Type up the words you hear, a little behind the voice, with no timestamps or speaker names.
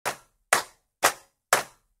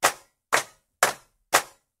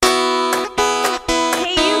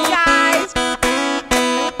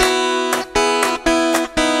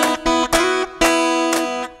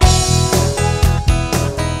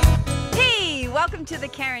Welcome to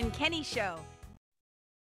the Karen Kenney Show.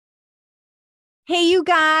 Hey, you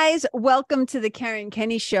guys, welcome to the Karen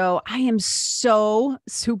Kenney Show. I am so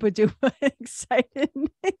super duper excited.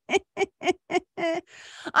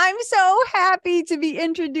 I'm so happy to be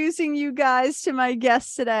introducing you guys to my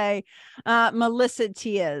guest today, Melissa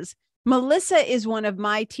Tias. Melissa is one of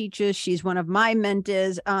my teachers. She's one of my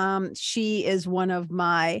mentors. She is one of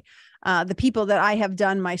my the people that I have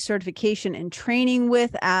done my certification and training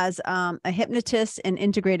with as a hypnotist and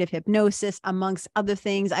integrative hypnosis, amongst other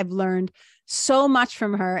things. I've learned so much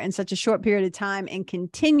from her in such a short period of time and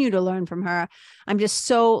continue to learn from her. I'm just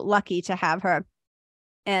so lucky to have her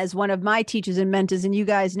as one of my teachers and mentors. And you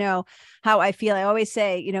guys know how I feel. I always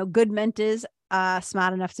say, you know, good mentors,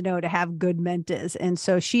 smart enough to know to have good mentors. And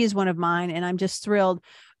so she is one of mine. And I'm just thrilled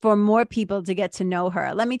for more people to get to know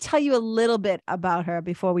her. Let me tell you a little bit about her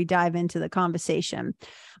before we dive into the conversation.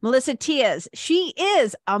 Melissa Tias, she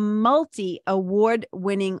is a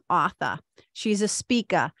multi-award-winning author. She's a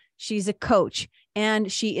speaker, she's a coach,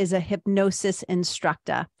 and she is a hypnosis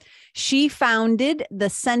instructor. She founded the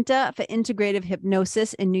Center for Integrative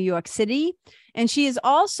Hypnosis in New York City, and she is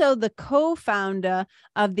also the co-founder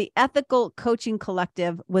of the Ethical Coaching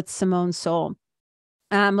Collective with Simone Soul.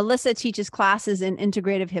 Melissa teaches classes in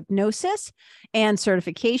integrative hypnosis and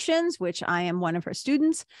certifications, which I am one of her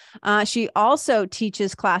students. She also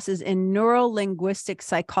teaches classes in neuro-linguistic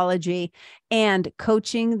psychology and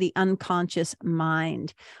coaching the unconscious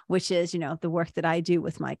mind, which is, you know, the work that I do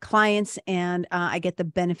with my clients. And I get the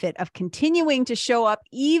benefit of continuing to show up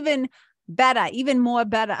even better, even more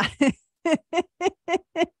better.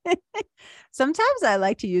 Sometimes I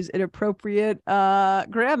like to use inappropriate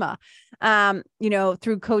grammar, you know,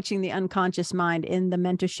 through coaching the unconscious mind in the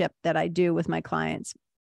mentorship that I do with my clients.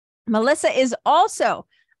 Melissa is also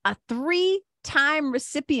a 3-time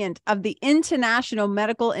recipient of the International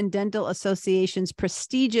Medical and Dental Association's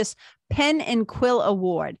prestigious Pen and Quill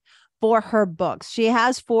Award for her books. She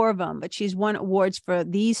has 4 of them, but she's won awards for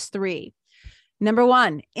these 3. Number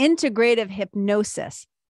 1, Integrative Hypnosis,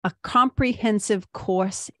 a comprehensive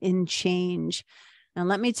course in change. And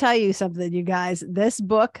let me tell you something, you guys, this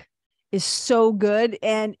book is so good.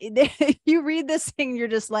 And you read this thing, you're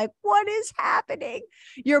just like, what is happening?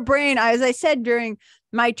 Your brain, as I said during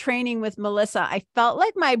my training with Melissa, I felt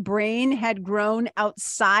like my brain had grown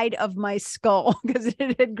outside of my skull because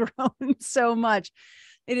it had grown so much.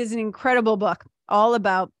 It is an incredible book, all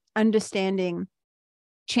about understanding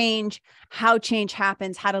change, how change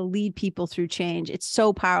happens, how to lead people through change. It's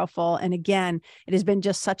so powerful. And again, it has been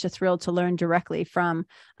just such a thrill to learn directly from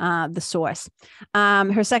the source.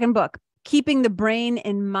 Her second book, Keeping the Brain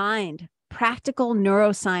in Mind, Practical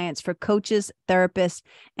Neuroscience for Coaches, Therapists,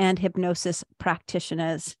 and Hypnosis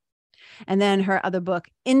Practitioners. And then her other book,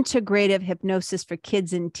 Integrative Hypnosis for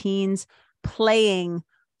Kids and Teens, Playing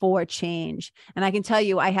for Change. And I can tell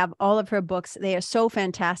you, I have all of her books. They are so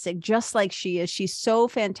fantastic, just like she is. She's so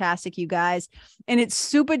fantastic, you guys. And it's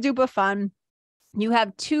super duper fun. You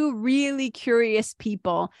have 2 really curious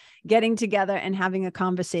people getting together and having a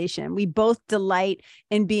conversation. We both delight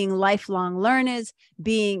in being lifelong learners,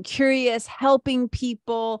 being curious, helping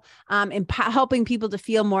people, helping people to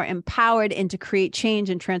feel more empowered and to create change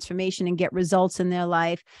and transformation and get results in their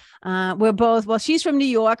life. We're both, well, she's from New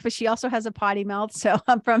York, but she also has a potty mouth. So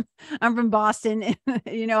I'm from Boston.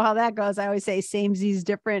 You know how that goes. I always say samesies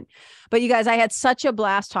different. But you guys, I had such a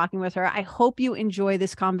blast talking with her. I hope you enjoy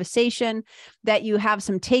this conversation, that you have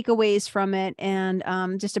some takeaways from it, and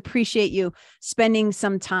just appreciate you spending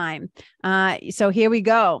some time. So here we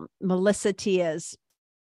go. Melissa Tias.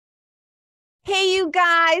 Hey, you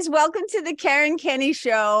guys, welcome to the Karen Kenney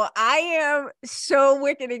Show. I am so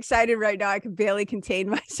wicked excited right now. I can barely contain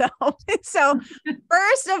myself. So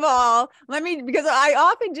first of all, because I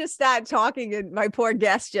often just start talking and my poor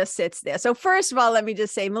guest just sits there. So first of all, let me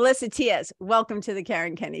just say, Melissa Tias, welcome to the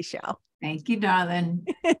Karen Kenney Show. Thank you, darling.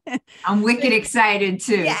 I'm wicked excited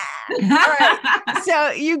too. Yeah. All right.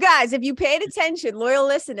 So you guys, if you paid attention, loyal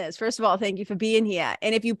listeners, first of all, thank you for being here.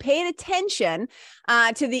 And if you paid attention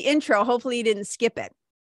to the intro, hopefully you didn't skip it.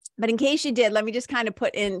 But in case you did, let me just kind of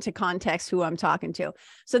put into context who I'm talking to.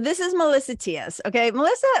 So this is Melissa Tias. Okay.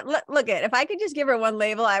 Melissa, look at, if I could just give her one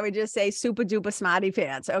label, I would just say super duper smarty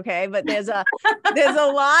pants. Okay. But there's a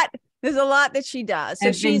lot that she does.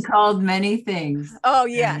 So she's been called many things. Oh,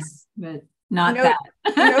 yes. But not that.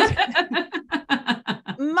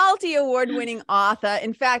 Multi-award-winning author.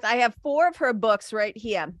 In fact, I have 4 of her books right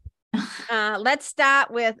here. Let's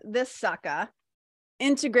start with this sucker,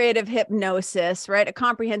 Integrative Hypnosis, right? A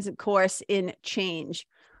comprehensive course in change.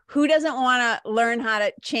 Who doesn't want to learn how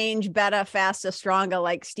to change better, faster, stronger,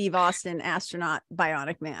 like Steve Austin, astronaut,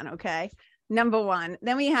 bionic man? Okay. number one.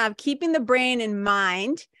 Then we have keeping the brain in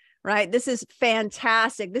mind, right? This is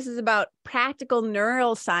fantastic. This is about practical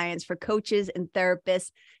neuroscience for coaches and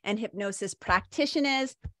therapists and hypnosis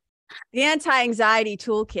practitioners. The anti-anxiety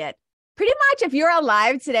toolkit. Pretty much if you're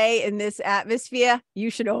alive today in this atmosphere,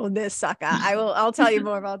 you should own this sucker. I'll tell you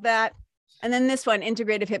more about that. And then this one,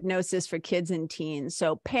 integrative hypnosis for kids and teens.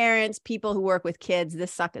 So parents, people who work with kids,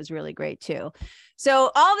 this sucker is really great too.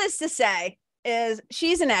 So all this to say is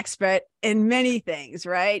she's an expert in many things,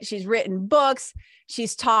 right? She's written books.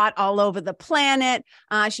 She's taught all over the planet.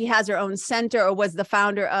 She has her own center, or was the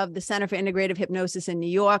founder of the Center for Integrative Hypnosis in New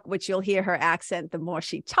York, which you'll hear her accent the more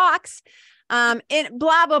she talks. And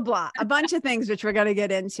blah, blah, blah, a bunch of things, which we're going to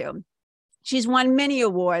get into. She's won many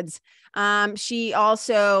awards. She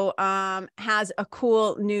also has a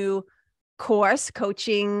cool new course,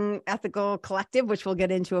 Coaching Ethical Collective, which we'll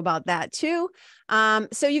get into about that too.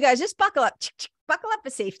 So you guys just buckle up for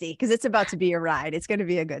safety, because it's about to be a ride. It's going to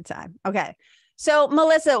be a good time. Okay. So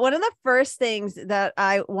Melissa, one of the first things that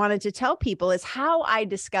I wanted to tell people is how I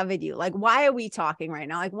discovered you. Like, why are we talking right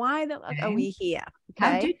now? Like, why are we here? Okay.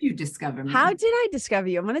 How did you discover me? How did I discover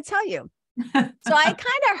you? I'm going to tell you. So I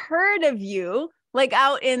kind of heard of you, like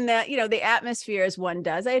out in the, the atmosphere as one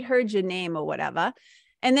does. I had heard your name or whatever.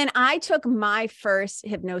 And then I took my first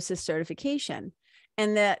hypnosis certification,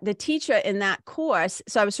 and the teacher in that course,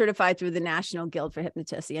 so I was certified through the National Guild for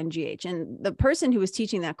Hypnotists, the NGH. And the person who was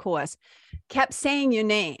teaching that course kept saying your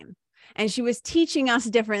name, and she was teaching us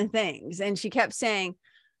different things. And she kept saying,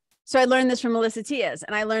 so I learned this from Melissa Tiers,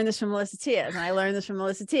 and I learned this from Melissa Tiers, and I learned this from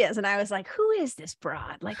Melissa Tiers. And I was like, who is this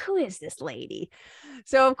broad? Like, who is this lady?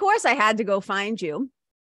 So of course I had to go find you.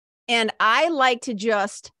 And I like to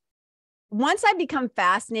just, once I become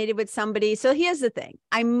fascinated with somebody. So here's the thing.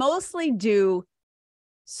 I mostly do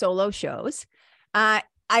solo shows. I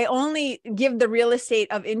only give the real estate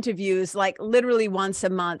of interviews like literally once a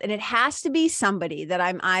month. And it has to be somebody that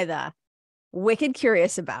I'm either wicked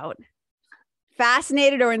curious about,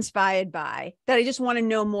 fascinated or inspired by, that I just want to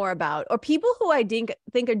know more about, or people who I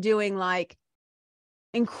think are doing like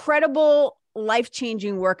incredible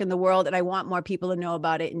life-changing work in the world, and I want more people to know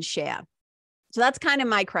about it and share. So that's kind of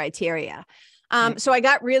my criteria. So I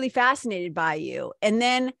got really fascinated by you. And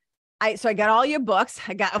then I got all your books.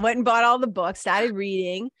 I went and bought all the books, started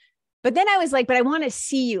reading. But then I was like, but I want to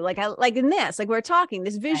see you, like in this, like we're talking,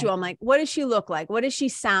 this visual. I'm like, what does she look like? What does she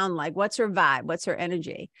sound like? What's her vibe? What's her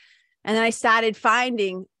energy? And then I started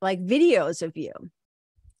finding like videos of you.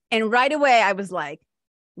 And right away I was like,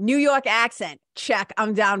 New York accent, check.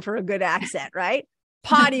 I'm down for a good accent, right?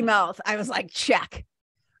 Potty mouth. I was like, check.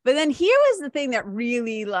 But then here was the thing that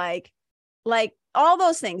really like all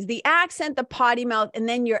those things, the accent, the potty mouth, and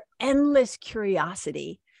then your endless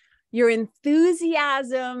curiosity, your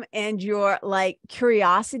enthusiasm and your like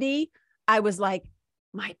curiosity. I was like,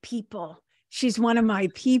 my people, she's one of my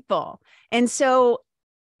people. And so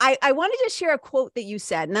I wanted to share a quote that you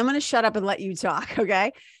said, and I'm going to shut up and let you talk.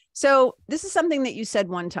 Okay. So this is something that you said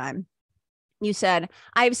one time. You said,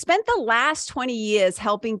 I've spent the last 20 years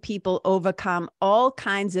helping people overcome all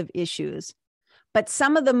kinds of issues, but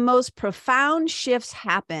some of the most profound shifts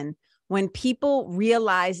happen when people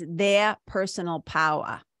realize their personal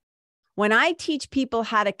power. When I teach people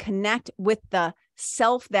how to connect with the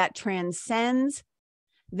self that transcends,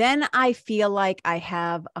 then I feel like I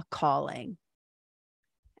have a calling.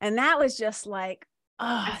 And that was just like,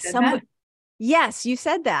 oh, someone. Yes, you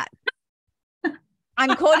said that.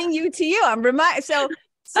 I'm quoting you to you. I'm reminded. So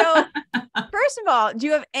first of all, do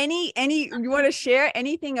you have any, you want to share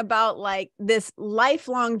anything about like this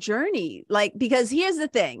lifelong journey? Like, because here's the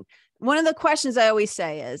thing. One of the questions I always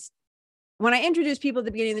say is when I introduce people at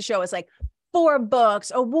the beginning of the show, it's like 4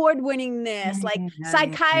 books, award-winning this, like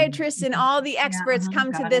psychiatrists and all the experts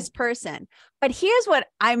come to this person. But here's what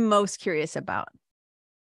I'm most curious about.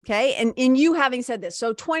 Okay. And in you having said this,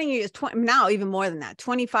 so 20 years, now even more than that,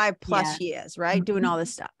 25 plus years, right? Doing all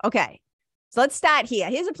this stuff. Okay. So let's start here.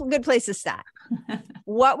 Here's a good place to start.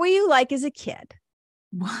 What were you like as a kid?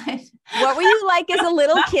 What were you like as a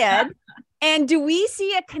little kid? And do we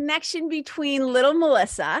see a connection between little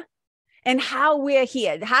Melissa and how we're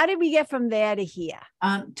here? How did we get from there to here?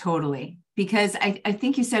 Totally. Because I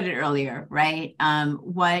think you said it earlier, right?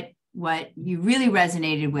 What you really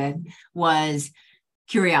resonated with was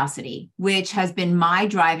curiosity, which has been my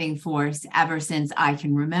driving force ever since I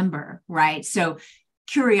can remember, right? So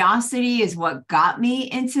curiosity is what got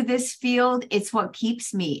me into this field. It's what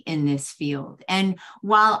keeps me in this field. And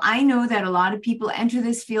while I know that a lot of people enter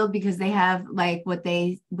this field because they have like what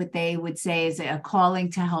they would say is a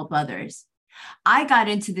calling to help others, I got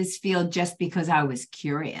into this field just because I was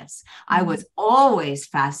curious. I was always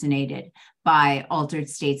fascinated by altered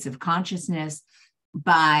states of consciousness,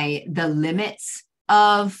 by the limits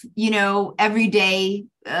of, everyday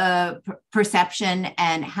perception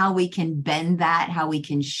and how we can bend that, how we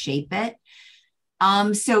can shape it.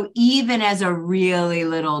 So even as a really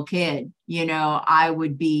little kid, I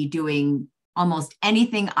would be doing almost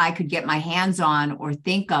anything I could get my hands on or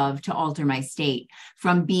think of to alter my state,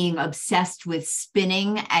 from being obsessed with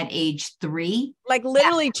spinning at age 3. Like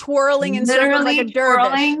literally twirling in circles like a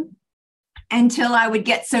dervish. Until I would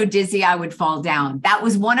get so dizzy, I would fall down. That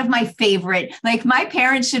was one of my favorite, like my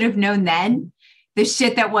parents should have known then the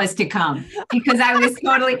shit that was to come, because I was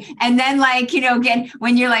totally, and then again,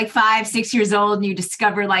 when you're like 5, 6 years old and you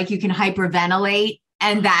discover you can hyperventilate,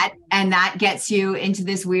 and that gets you into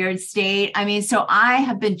this weird state. I mean, so I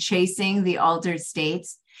have been chasing the altered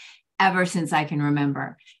states ever since I can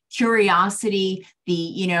remember. Curiosity,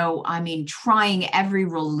 trying every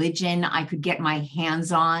religion I could get my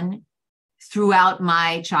hands on throughout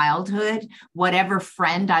my childhood, whatever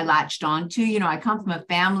friend I latched onto. I come from a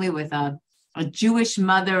family with a Jewish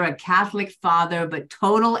mother, a Catholic father, but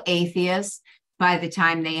total atheists by the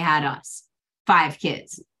time they had us, 5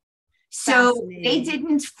 kids. So they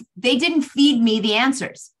didn't feed me the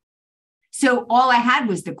answers. So all I had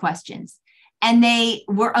was the questions, and they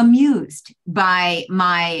were amused by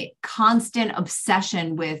my constant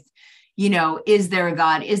obsession with, is there a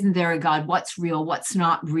God? Isn't there a God? What's real? What's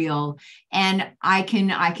not real? And I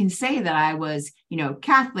can say that I was,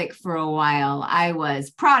 Catholic for a while. I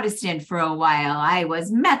was Protestant for a while. I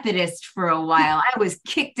was Methodist for a while. I was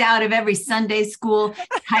kicked out of every Sunday school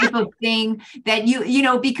type of thing that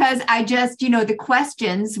because I just, the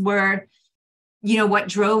questions were, what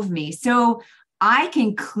drove me. So I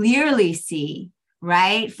can clearly see,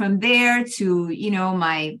 right, from there to,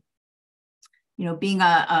 my being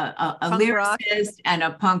a lyricist and a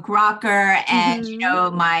punk rocker, and,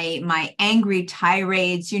 my angry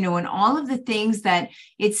tirades, and all of the things that,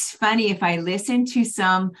 it's funny, if I listen to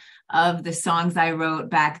some of the songs I wrote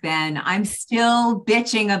back then, I'm still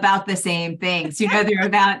bitching about the same things. They're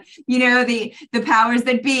about, the powers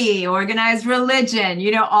that be, organized religion,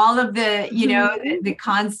 all of the, the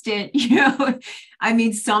constant, I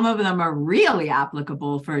mean, some of them are really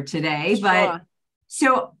applicable for today, but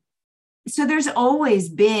so there's always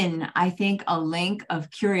been, I think, a link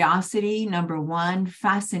of curiosity, number one,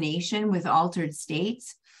 fascination with altered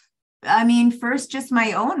states. I mean, first, just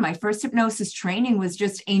my first hypnosis training was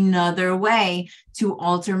just another way to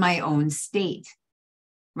alter my own state,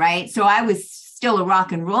 right? So I was still a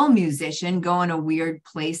rock and roll musician, going to weird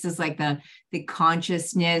places like the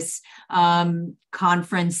consciousness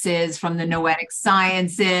conferences from the noetic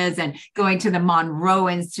sciences, and going to the Monroe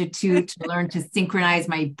Institute to learn to synchronize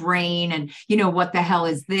my brain, and, what the hell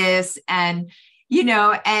is this? And,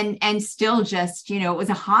 and still just, it was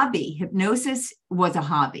a hobby. Hypnosis was a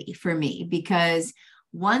hobby for me, because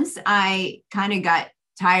once I kind of got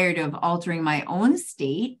tired of altering my own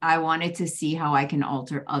state, I wanted to see how I can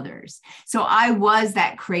alter others. So I was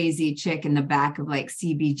that crazy chick in the back of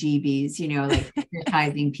CBGBs,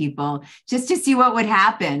 hypnotizing people just to see what would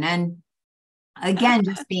happen. And again,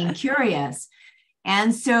 just being curious.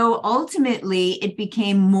 And so ultimately it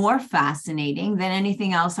became more fascinating than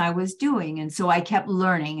anything else I was doing. And so I kept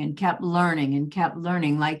learning and kept learning and kept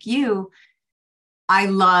learning. Like you, I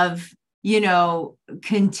love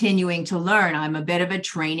continuing to learn. I'm a bit of a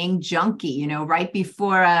training junkie, right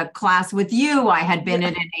before a class with you, I had been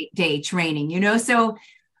in an 8-day training, so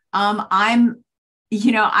I'm,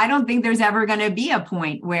 I don't think there's ever going to be a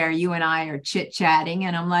point where you and I are chit-chatting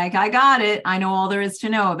and I'm like, I got it. I know all there is to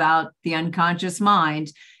know about the unconscious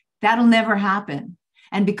mind. That'll never happen.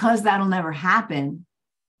 And because that'll never happen,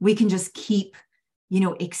 we can just keep,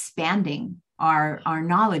 expanding our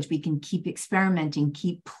knowledge. We can keep experimenting,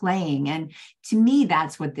 keep playing. And to me,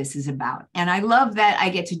 that's what this is about. And I love that I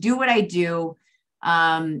get to do what I do.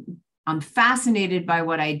 I'm fascinated by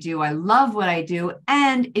what I do. I love what I do.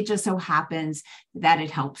 And it just so happens that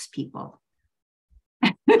it helps people.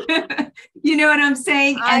 You know what I'm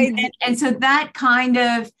saying? And so that kind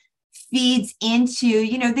of feeds into,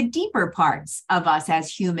 the deeper parts of us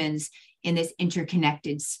as humans in this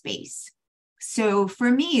interconnected space. So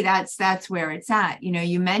for me, that's where it's at.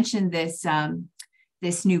 You mentioned this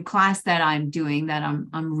this new class that I'm doing that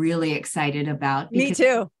I'm really excited about. Me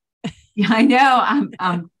too. Yeah, I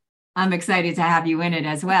know. I'm excited to have you in it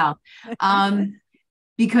as well.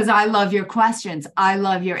 Because I love your questions. I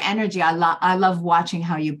love your energy. I love watching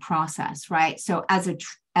how you process, right? So as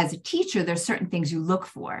a teacher, there's certain things you look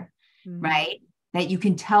for, right? That you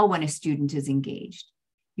can tell when a student is engaged.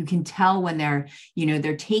 You can tell when they're,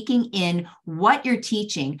 they're taking in what you're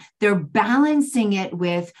teaching. They're balancing it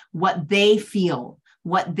with what they feel,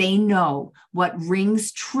 what they know, what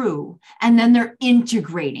rings true. And then they're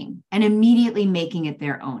integrating and immediately making it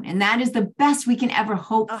their own. And that is the best we can ever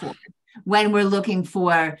hope for when we're looking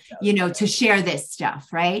for, to share this stuff,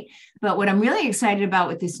 right? But what I'm really excited about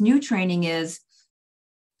with this new training is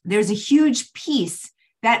there's a huge piece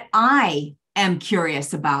that I am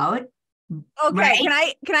curious about. Okay.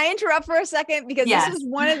 Right? Can I interrupt for a second? Because Yes. This is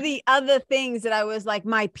one of the other things that I was like,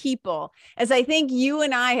 my people, as I think you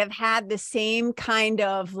and I have had the same kind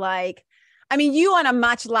of like, I mean, you on a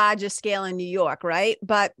much larger scale in New York, right?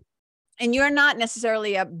 And you're not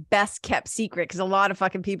necessarily a best kept secret because a lot of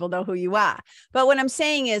fucking people know who you are. But what I'm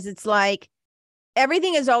saying is it's like,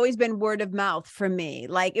 everything has always been word of mouth for me.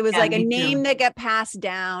 Like it was like a name that got passed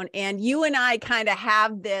down, and you and I kind of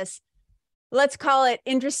have this, let's call it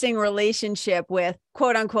interesting relationship with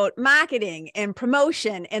quote unquote marketing and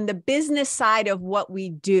promotion and the business side of what we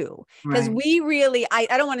do. Because we really, I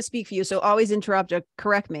don't want to speak for you, so always interrupt or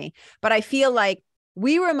correct me, but I feel like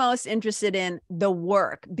we were most interested in the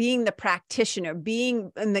work, being the practitioner,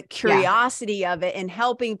 being in the curiosity of it and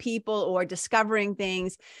helping people or discovering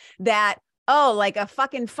things that, like a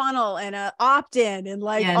fucking funnel and a opt-in and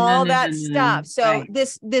like all that stuff. So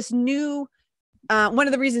this new, one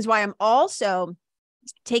of the reasons why I'm also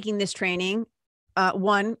taking this training,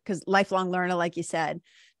 one, because lifelong learner, like you said,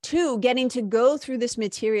 two, getting to go through this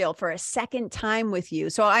material for a second time with you.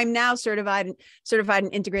 So I'm now certified in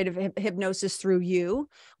integrative hypnosis through you,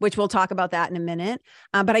 which we'll talk about that in a minute.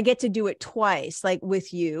 But I get to do it twice, like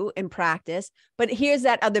with you in practice. But here's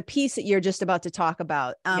that other piece that you're just about to talk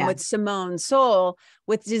about with Simone Soul,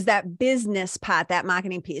 which is that business part, that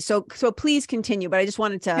marketing piece. So please continue. But I just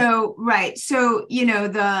wanted to. So,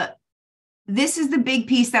 this is the big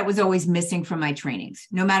piece that was always missing from my trainings,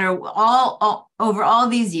 no matter over all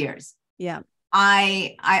these years. Yeah.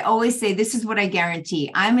 I always say, this is what I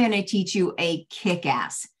guarantee. I'm going to teach you a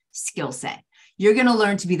kick-ass skill set. You're going to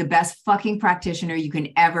learn to be the best fucking practitioner you can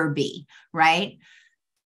ever be, right?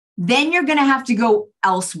 Then you're going to have to go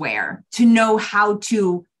elsewhere to know how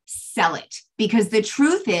to sell it. Because the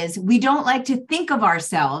truth is, we don't like to think of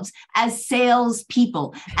ourselves as sales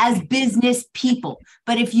people, as business people.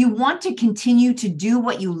 But if you want to continue to do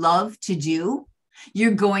what you love to do,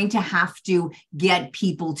 you're going to have to get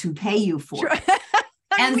people to pay you for it.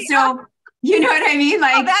 And so, you know what I mean?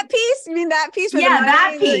 Like that piece, you mean that piece?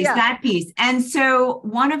 That piece. And so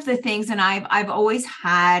one of the things, and I've always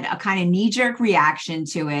had a kind of knee-jerk reaction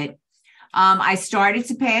to it. I started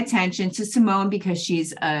to pay attention to Simone because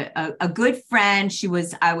she's a good friend.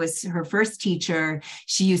 I was her first teacher.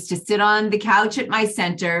 She used to sit on the couch at my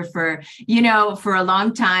center for a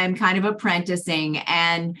long time, kind of apprenticing.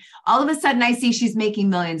 And all of a sudden I see she's making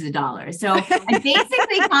millions of dollars. So I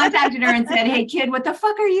basically contacted her and said, "Hey kid, what the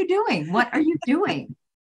fuck are you doing? What are you doing?"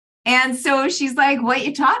 And so she's like, "What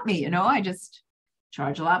you taught me, I just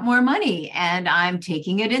charge a lot more money and I'm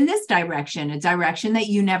taking it in this direction, a direction that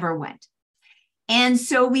you never went." And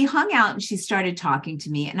so we hung out and she started talking to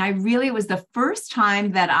me. And it was the first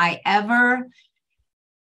time that I ever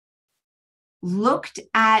looked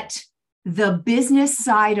at the business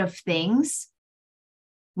side of things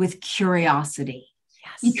with curiosity.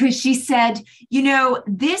 Yes. Because she said,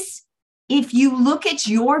 if you look at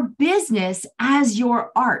your business as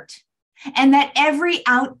your art, and that every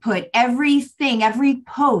output, everything, every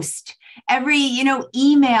post, every,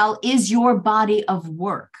 email is your body of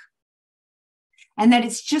work. And that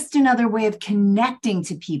it's just another way of connecting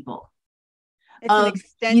to people. It's an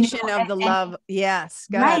extension of the love. Yes.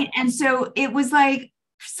 Right. And so it was like,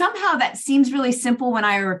 somehow that seems really simple when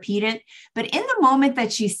I repeat it. But in the moment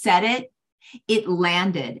that she said it, it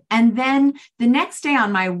landed. And then the next day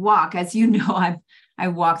on my walk, as you know, I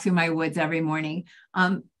walk through my woods every morning.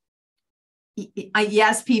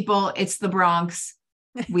 Yes, people, it's the Bronx.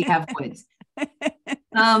 We have woods.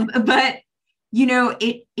 But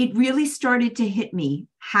it really started to hit me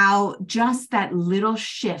how just that little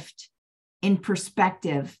shift in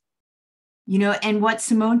perspective, and what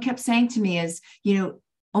Simone kept saying to me is,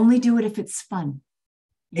 only do it if it's fun.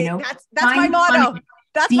 That's my motto.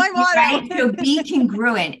 That's my motto. Right? So be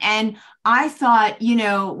congruent. And I thought,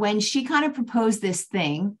 when she kind of proposed this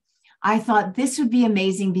thing, I thought this would be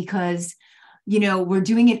amazing because we're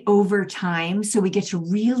doing it over time. So we get to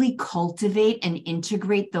really cultivate and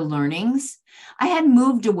integrate the learnings. I had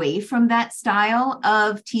moved away from that style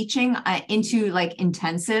of teaching into like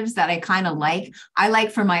intensives that I kind of like. I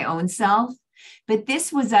like for my own self. But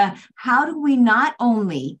this was how do we not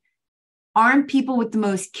only arm people with the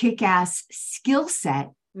most kick-ass skill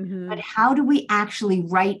set, but how do we actually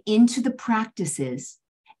write into the practices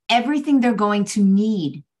everything they're going to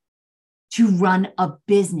need to run a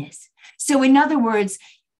business? So in other words,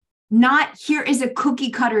 not here is a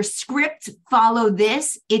cookie cutter script, follow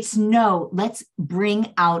this. It's no, let's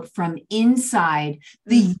bring out from inside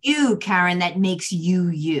the you, Karen, that makes you,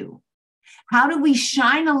 you. How do we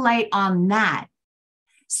shine a light on that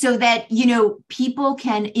so that, you know, people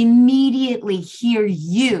can immediately hear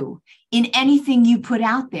you in anything you put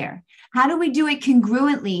out there? How do we do it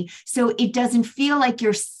congruently so it doesn't feel like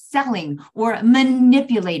you're selling or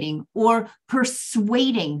manipulating or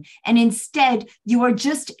persuading, and instead you are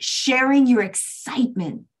just sharing your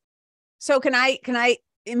excitement? So can I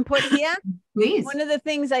input here? Please. One of the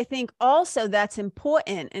things I think also that's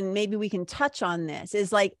important, and maybe we can touch on this,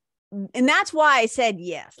 is like, and that's why I said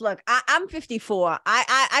yes. Look, I'm 54.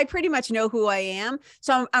 I pretty much know who I am.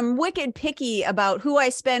 So I'm wicked picky about who I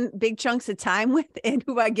spend big chunks of time with and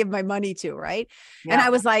who I give my money to, right? Yeah. And I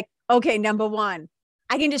was like, okay, number one,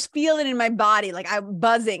 I can just feel it in my body. Like I'm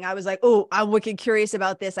buzzing. I was like, oh, I'm wicked curious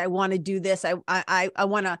about this. I want to do this. I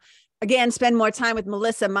want to, again, spend more time with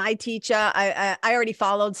Melissa, my teacher. I already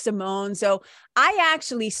followed Simone. So I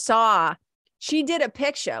actually saw, she did a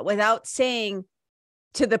picture without saying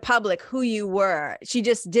to the public who you were. She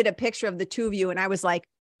just did a picture of the two of you. And I was like,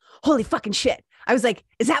 holy fucking shit. I was like,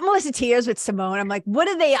 is that Melissa Tears with Simone? I'm like, what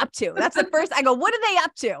are they up to? That's the first, I go, what are they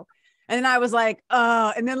up to? And then I was like,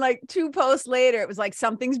 and then like 2 posts later, it was like,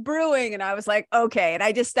 something's brewing. And I was like, okay. And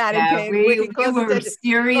I just started paying we were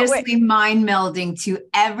seriously mind melding to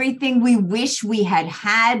everything we wish we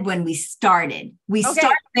had when we started. We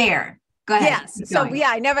start there. Go ahead. Yes. So yeah,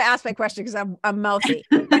 I never asked my question because I'm mouthy.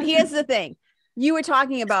 But here's the thing. You were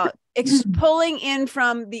talking about pulling in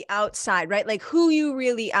from the outside, right? Like who you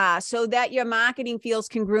really are, so that your marketing feels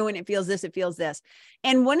congruent. It feels this, it feels this.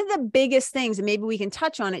 And one of the biggest things, and maybe we can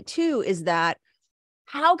touch on it too, is that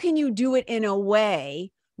how can you do it in a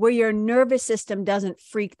way where your nervous system doesn't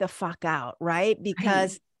freak the fuck out, right?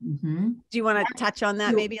 Because do you want to touch on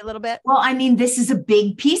that maybe a little bit? Well, I mean, this is a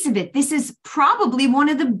big piece of it. This is probably one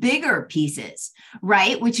of the bigger pieces,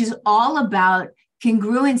 right? Which is all about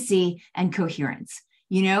congruency and coherence.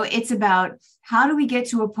 You know, it's about how do we get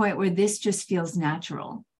to a point where this just feels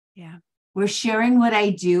natural? Yeah. Where sharing what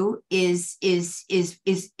I do is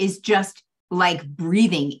just like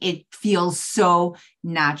breathing. It feels so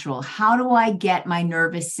natural. How do I get my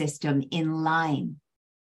nervous system in line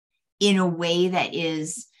in a way that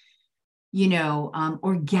is, you know,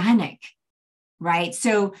 organic? Right.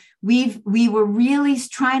 So we were really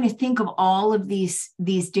trying to think of all of these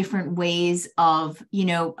different ways of, you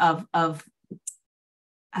know, of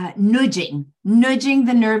nudging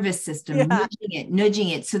the nervous system, nudging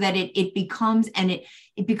it so that it becomes, and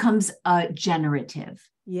it becomes generative.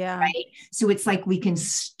 Yeah. Right. So it's like we can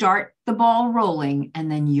start the ball rolling,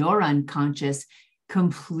 and then your unconscious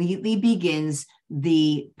completely begins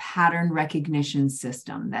the pattern recognition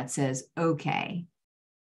system that says, okay,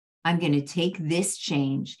 I'm going to take this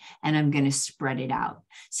change and I'm going to spread it out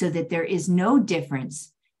so that there is no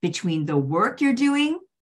difference between the work you're doing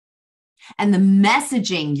and the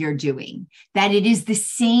messaging you're doing, that it is the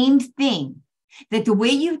same thing, that the way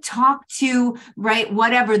you talk to, right,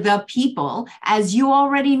 whatever the people, as you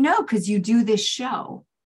already know, because you do this show,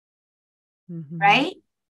 right?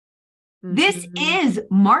 This is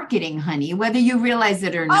marketing, honey, whether you realize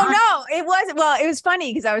it or not. Oh, no, it wasn't. Well, it was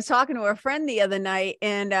funny because I was talking to a friend the other night,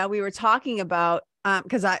 and we were talking about,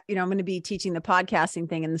 because I'm going to be teaching the podcasting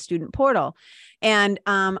thing in the student portal. And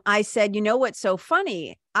I said, you know, what's so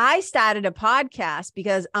funny? I started a podcast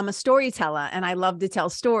because I'm a storyteller and I love to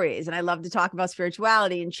tell stories, and I love to talk about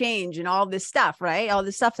spirituality and change and all this stuff, right? All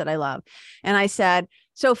this stuff that I love. And I said,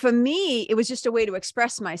 so for me, it was just a way to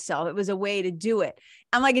express myself. It was a way to do it.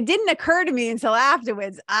 I'm like, it didn't occur to me until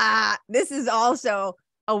afterwards. This is also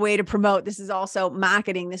a way to promote. This is also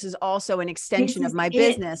marketing. This is also an extension of my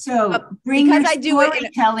business. So bring your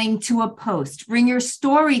storytelling to a post, bring your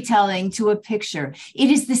storytelling to a picture.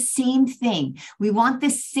 It is the same thing. We want the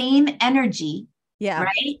same energy,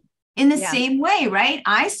 right? In the same way, right?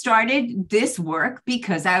 I started this work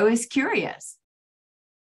because I was curious,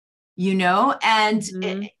 you know, and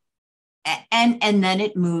then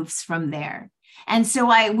it moves from there. And so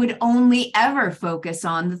I would only ever focus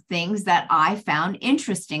on the things that I found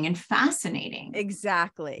interesting and fascinating.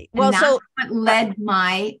 Exactly. And well, that's what led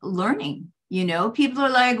my learning. You know, people are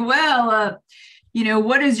like, well, you know,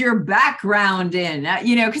 what is your background in?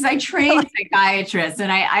 You know, because I train psychiatrists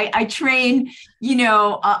and I train, you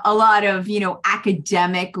know, a lot of, you know,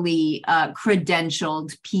 academically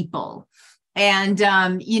credentialed people. And,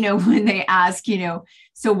 when they ask,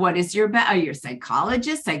 so what is your, are you a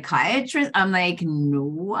psychologist, psychiatrist? I'm like,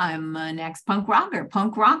 no, I'm an ex-punk rocker.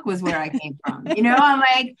 Punk rock was where I came from. I'm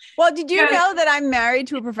like, well, did you know that I'm married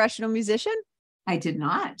to a professional musician? I did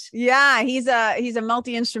not. Yeah, he's a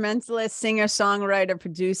multi-instrumentalist, singer, songwriter,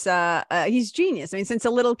 producer. He's genius. I mean, since a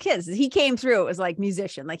little kid, he came through. It was like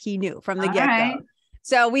musician, like he knew from the get-go. Right.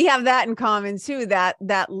 So we have that in common too.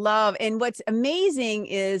 That love. And what's amazing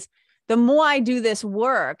is the more I do this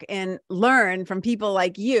work and learn from people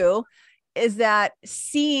like you, is that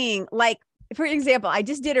seeing, like, for example, I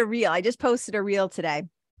just did a reel. I just posted a reel today.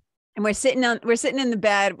 And we're sitting in the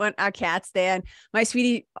bed when our cat's there, and my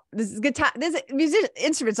sweetie, this is guitar, there's music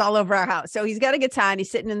instruments all over our house. So he's got a guitar and he's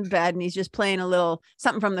sitting in the bed and he's just playing a little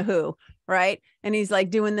something from the Who, right? And he's like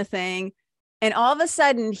doing the thing. And all of a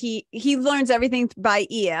sudden he learns everything by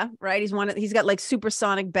ear, right? He's got like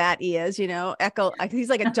supersonic bat ears, echo. He's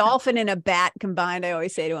like a dolphin and a bat combined, I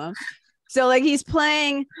always say to him. So like he's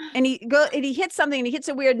playing and he hits something and he hits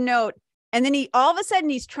a weird note. And then all of a sudden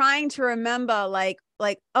he's trying to remember like,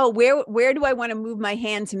 oh, where do I want to move my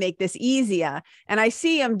hand to make this easier? And I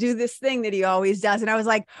see him do this thing that he always does. And I was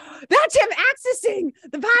like, that's him accessing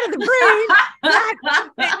the part of the brain that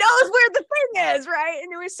knows where the thing is, right?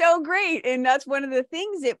 And it was so great. And that's one of the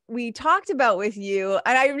things that we talked about with you.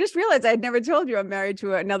 And I just realized I'd never told you I'm married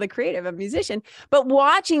to another creative, a musician, but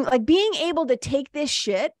watching, like being able to take this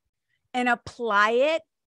shit and apply it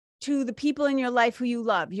to the people in your life who you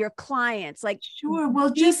love, your clients, like. Sure.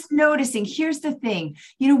 Well, just noticing. Here's the thing,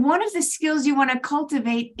 one of the skills you want to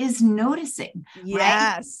cultivate is noticing.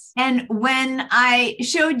 Yes. Right? And when I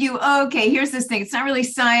showed you, okay, here's this thing, it's not really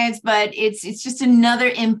science, but it's just another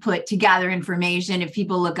input to gather information. If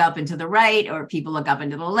people look up and to the right, or people look up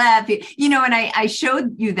and to the left, and I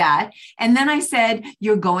showed you that. And then I said,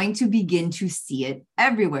 you're going to begin to see it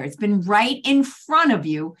everywhere. It's been right in front of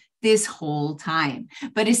you this whole time.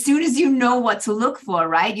 But as soon as you know what to look for,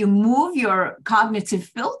 right, you move your cognitive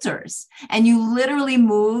filters and you literally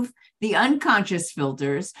move the unconscious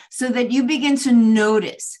filters so that you begin to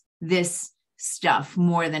notice this stuff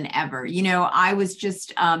more than ever. I was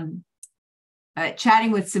just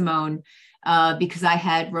chatting with Simone because I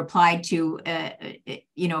had replied to, a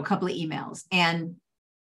couple of emails and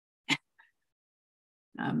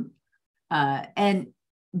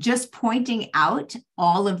just pointing out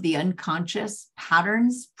all of the unconscious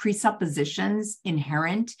patterns, presuppositions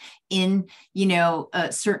inherent in,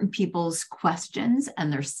 certain people's questions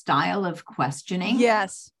and their style of questioning.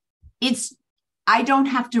 Yes. I don't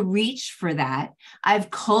have to reach for that. I've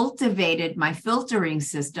cultivated my filtering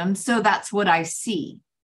system. So that's what I see.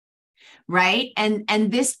 Right. And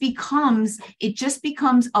it just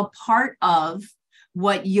becomes a part of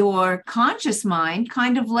what your conscious mind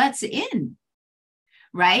kind of lets in.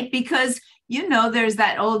 Right? Because, there's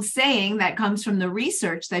that old saying that comes from the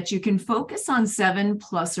research that you can focus on 7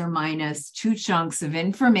 plus or minus 2 chunks of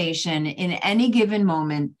information in any given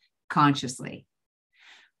moment consciously.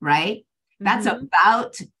 Right? Mm-hmm. That's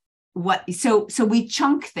about so we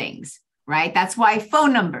chunk things, right? That's why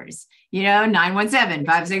phone numbers,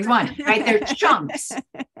 917-561, right? They're chunks,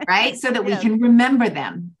 right? So that we can remember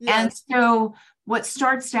them. Yes. And so what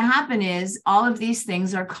starts to happen is all of these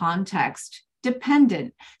things are context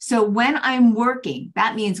dependent. So when I'm working,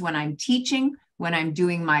 that means when I'm teaching, when I'm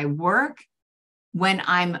doing my work, when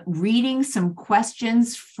I'm reading some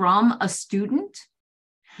questions from a student,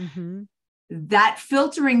 mm-hmm. that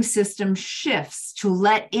filtering system shifts to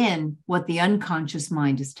let in what the unconscious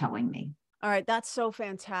mind is telling me. All right. That's so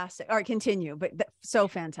fantastic. All right, continue, but so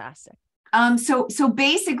fantastic. So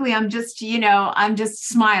basically I'm just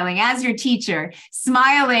smiling as your teacher,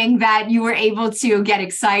 smiling that you were able to get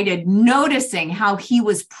excited, noticing how he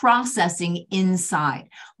was processing inside.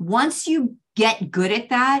 Once you get good at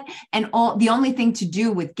that, and the only thing to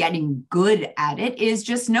do with getting good at it is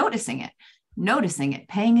just noticing it,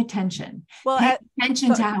 paying attention, paying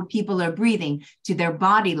attention to how people are breathing, to their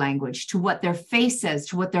body language, to what their face says,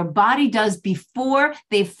 to what their body does before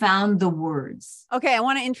they've found the words. Okay. I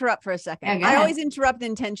want to interrupt for a second. I always interrupt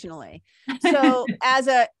intentionally. So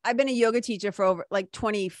I've been a yoga teacher for over like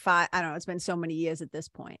 25, I don't know, it's been so many years at this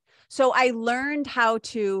point. So I learned how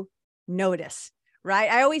to notice.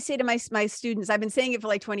 Right. I always say to my students, I've been saying it for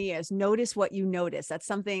like 20 years, notice what you notice. That's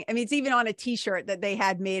something, I mean, it's even on a t-shirt that they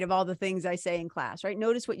had made of all the things I say in class, right?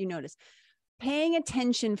 Notice what you notice. Paying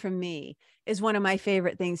attention for me is one of my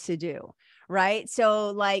favorite things to do. Right.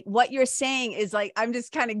 So like what you're saying is like, I'm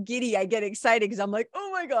just kind of giddy. I get excited because I'm like,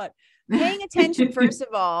 oh my God, paying attention, first of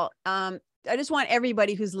all, I just want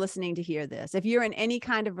everybody who's listening to hear this. If you're in any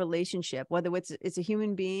kind of relationship, whether it's a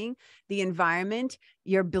human being, the environment,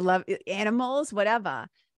 your beloved animals, whatever,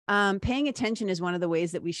 paying attention is one of the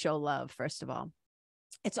ways that we show love, first of all.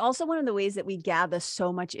 It's also one of the ways that we gather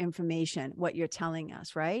so much information, what you're telling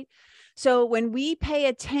us, right? So when we pay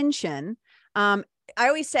attention, I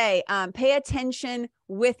always say, pay attention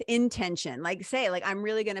with intention. Like I'm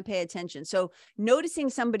really going to pay attention. So noticing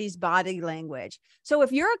somebody's body language. So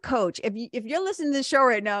if you're a coach, if you're listening to the show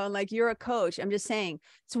right now and like you're a coach, I'm just saying,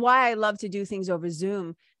 it's why I love to do things over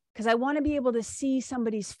Zoom, because I want to be able to see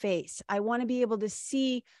somebody's face. I want to be able to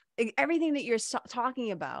see everything that you're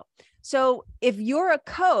talking about. So if you're a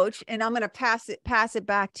coach, and I'm going to pass it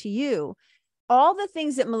back to you, all the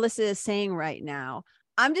things that Melissa is saying right now,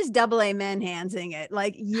 I'm just double amen handsing it.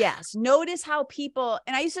 Like, yes, notice how people,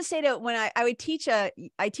 and I used to say that when I would teach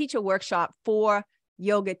I teach a workshop for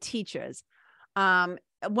yoga teachers.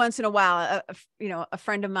 Once in a while, a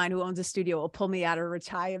friend of mine who owns a studio will pull me out of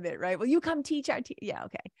retirement, right? Will you come teach our yeah,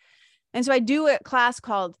 okay. And so I do a class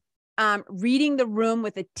called Reading the Room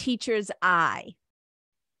with a Teacher's Eye.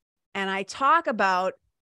 And I talk about,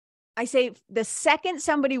 I say, the second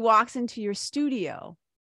somebody walks into your studio,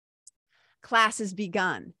 class has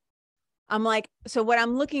begun. I'm like, so what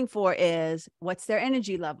I'm looking for is, what's their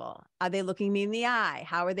energy level? Are they looking me in the eye?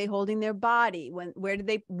 How are they holding their body? Where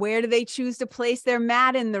do they choose to place their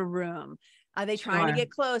mat in the room? Are they trying to get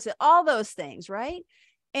close? All those things, right?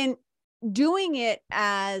 And doing it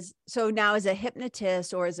as a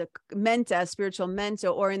hypnotist or as a mentor, spiritual mentor,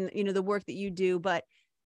 or in, the work that you do. But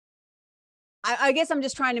I guess I'm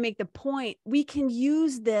just trying to make the point. We can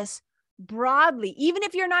use this broadly, even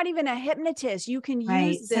if you're not even a hypnotist, you can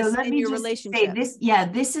use this in your relationship.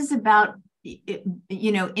 This is about,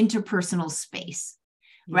 interpersonal space.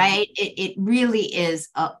 Right? It really is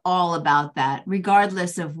all about that,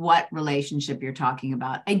 regardless of what relationship you're talking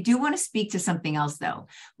about. I do want to speak to something else, though.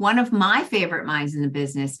 One of my favorite minds in the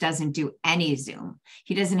business doesn't do any Zoom.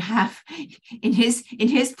 He doesn't have in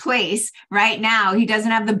his place right now. He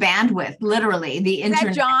doesn't have the bandwidth, literally the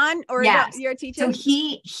internet. Is that John or your teacher?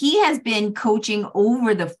 So he has been coaching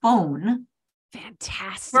over the phone.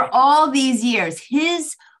 Fantastic. For all these years.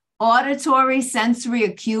 His auditory sensory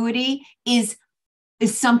acuity is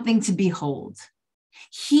something to behold.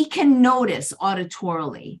 He can notice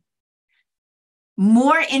auditorily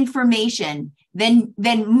more information than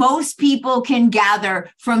most people can gather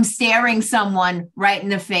from staring someone right in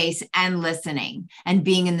the face and listening and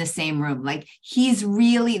being in the same room. Like,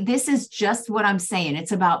 this is just what I'm saying.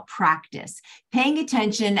 It's about practice, paying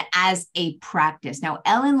attention as a practice. Now,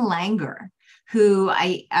 Ellen Langer, who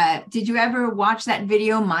did you ever watch that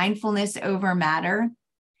video, Mindfulness Over Matter?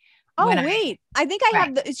 Oh, wait, I think I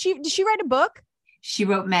have did she write a book? She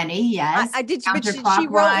wrote many, yes. I did, but she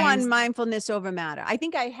wrote one, Mindfulness Over Matter. I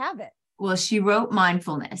think I have it. Well, she wrote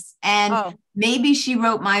Mindfulness, and maybe she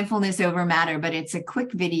wrote Mindfulness Over Matter, but it's a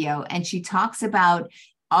quick video. And she talks about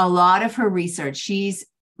a lot of her research. She's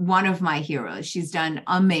one of my heroes. She's done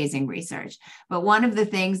amazing research. But one of the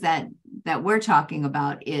things that we're talking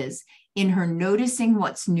about is in her noticing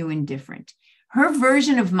what's new and different. Her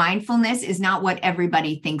version of mindfulness is not what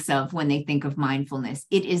everybody thinks of when they think of mindfulness.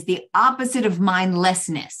 It is the opposite of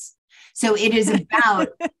mindlessness. So it is about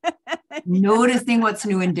noticing what's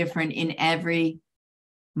new and different in every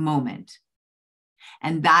moment.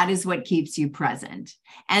 And that is what keeps you present.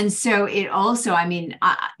 And so it also,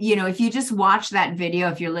 if you just watch that video,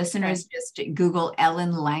 if your listeners just Google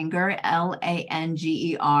Ellen Langer,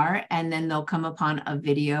 Langer, and then they'll come upon a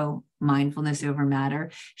video, Mindfulness Over Matter.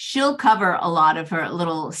 She'll cover a lot of her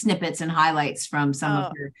little snippets and highlights from some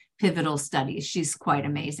of her pivotal studies. She's quite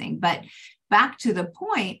amazing. But back to the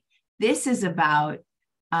point, this is about,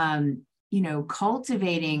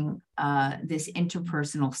 cultivating this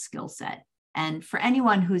interpersonal skill set. And for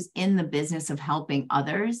anyone who's in the business of helping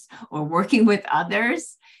others or working with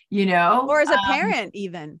others, or as a parent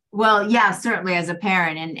even. Well, yeah, certainly as a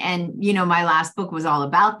parent. And my last book was all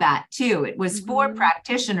about that too. It was for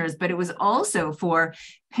practitioners, but it was also for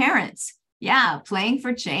parents. Yeah. Playing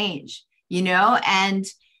for change, and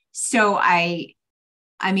so obviously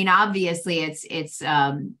it's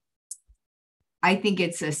I think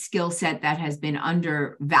it's a skill set that has been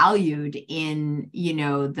undervalued in,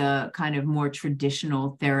 the kind of more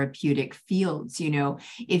traditional therapeutic fields.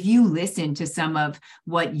 If you listen to some of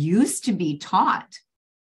what used to be taught,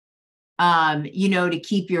 to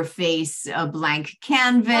keep your face a blank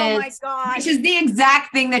canvas, oh my gosh, which is the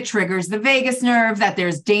exact thing that triggers the vagus nerve, that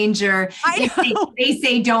there's danger. They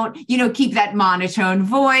say don't, keep that monotone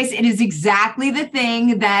voice. It is exactly the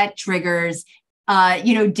thing that triggers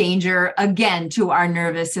danger again to our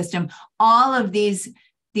nervous system. all of these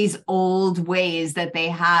old ways that they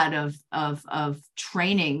had of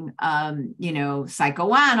training,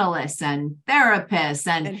 psychoanalysts and therapists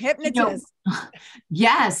and hypnotists.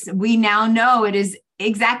 Yes, we now know it is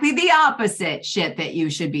exactly the opposite shit that you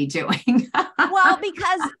should be doing. Well,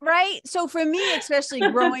 because, right. So for me, especially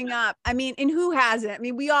growing up, I mean, and who hasn't? I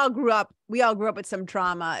mean, we all grew up with some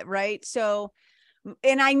trauma, right? So,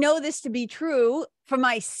 and I know this to be true for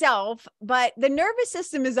myself, but the nervous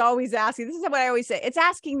system is always asking, this is what I always say. It's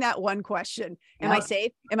asking that one question. Am I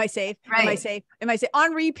safe? Am I safe? Right. Am I safe? Am I safe?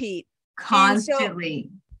 On repeat. Constantly.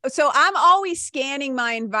 So I'm always scanning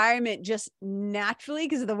my environment just naturally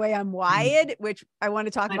because of the way I'm wired, which I want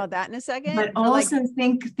to talk about that in a second. But also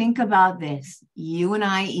think about this. You and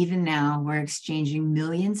I, even now, we're exchanging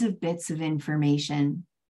millions of bits of information,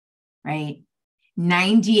 right?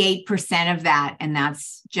 98% of that, and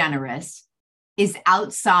that's generous, is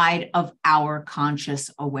outside of our conscious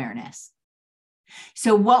awareness.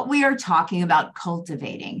 So what we are talking about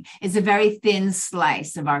cultivating is a very thin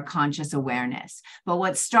slice of our conscious awareness. But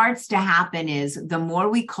what starts to happen is the more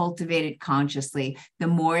we cultivate it consciously, the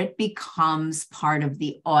more it becomes part of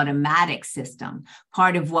the automatic system,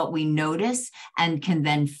 part of what we notice and can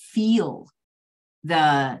then feel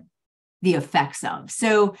the effects of.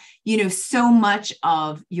 So, so much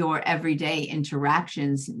of your everyday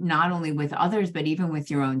interactions, not only with others, but even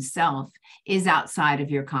with your own self, is outside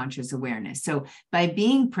of your conscious awareness. So by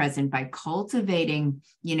being present, by cultivating,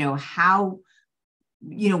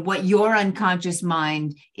 what your unconscious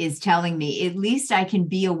mind is telling me, at least I can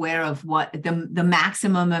be aware of what the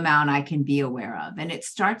maximum amount I can be aware of. And it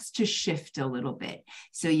starts to shift a little bit.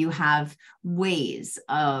 So you have ways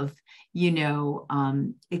of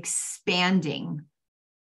expanding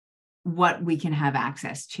what we can have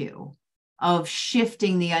access to, of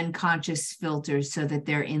shifting the unconscious filters so that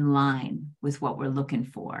they're in line with what we're looking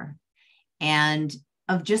for, and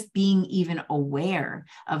of just being even aware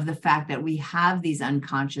of the fact that we have these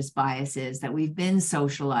unconscious biases, that we've been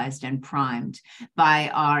socialized and primed by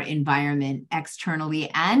our environment externally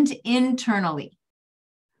and internally,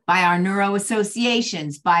 by our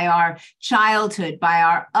neuroassociations, by our childhood, by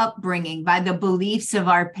our upbringing, by the beliefs of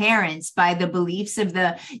our parents, by the beliefs of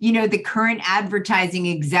the current advertising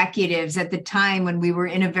executives at the time when we were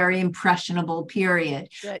in a very impressionable period.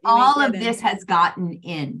 All of this has gotten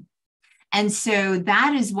in. And so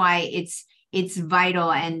that is why it's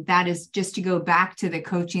vital. And that is just to go back to the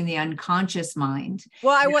coaching the unconscious mind.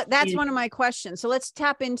 Well, that's one of my questions. So let's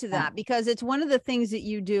tap into that, because it's one of the things that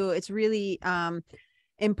you do. It's really,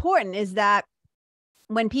 important, is that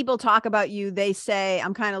when people talk about you, they say,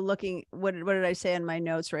 I'm kind of looking, what did I say in my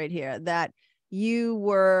notes right here? That you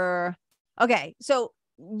were, okay, so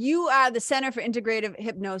you are the Center for Integrative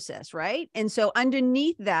Hypnosis, right? And so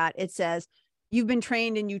underneath that, it says, you've been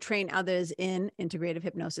trained and you train others in integrative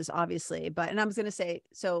hypnosis, obviously. And I was going to say,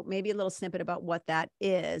 so maybe a little snippet about what that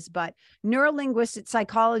is, but neurolinguistic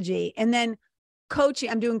psychology, and then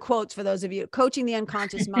coaching, I'm doing quotes for those of you, coaching the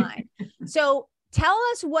unconscious mind. So tell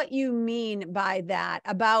us what you mean by that,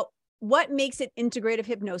 about what makes it integrative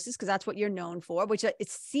hypnosis, because that's what you're known for, which it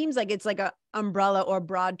seems like it's like a umbrella or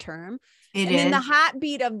broad term. And then the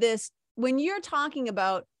heartbeat of this, when you're talking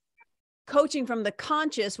about coaching from the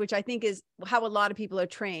conscious, which I think is how a lot of people are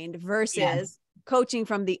trained, versus coaching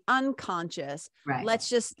from the unconscious. Right. Let's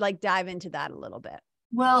just dive into that a little bit.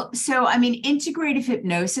 Well, so, I mean, integrative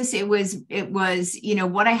hypnosis, it was,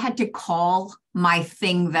 what I had to call my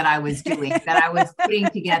thing that I was doing, that I was putting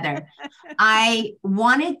together. I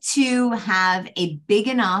wanted to have a big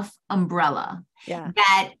enough umbrella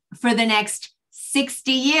that for the next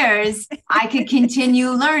 60 years, I could continue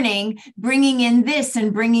learning, bringing in this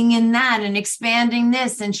and bringing in that and expanding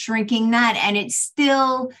this and shrinking that. And it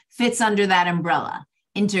still fits under that umbrella,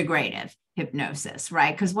 integrative hypnosis,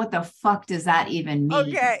 right? Because what the fuck does that even mean?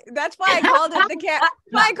 Okay, that's why I called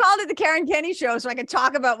it the Karen Kenney Show, so I could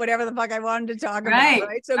talk about whatever the fuck I wanted to talk about.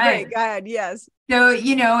 Right. So great, go ahead. Yes. So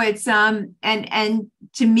it's and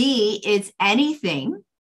to me, it's anything,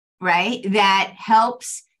 right, that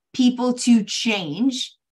helps people to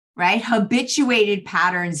change, right, habituated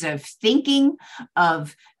patterns of thinking,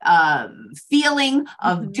 of feeling,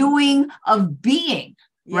 of doing, of being,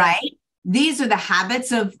 right? These are the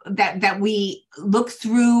habits of that we look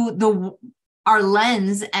through our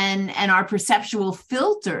lens and our perceptual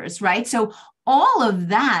filters, right? So all of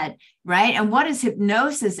that, right? And what is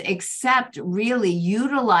hypnosis except really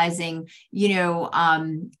utilizing,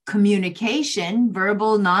 communication,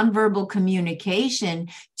 verbal, nonverbal communication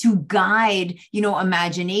to guide,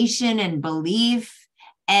 imagination and belief,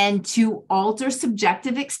 and to alter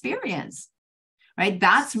subjective experience. right?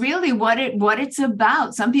 That's really what it's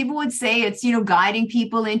about. Some people would say it's, guiding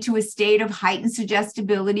people into a state of heightened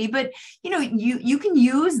suggestibility, but, you can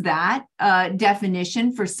use that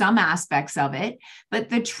definition for some aspects of it. But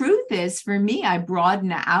the truth is, for me, I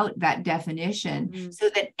broaden out that definition so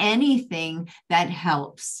that anything that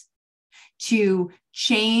helps to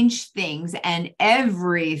change things, and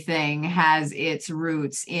everything has its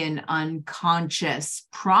roots in unconscious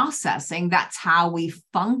processing. That's how we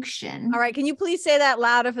function. All right. Can you please say that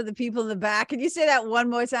louder for the people in the back? Can you say that one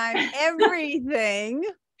more time? Everything.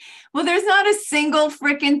 Well, there's not a single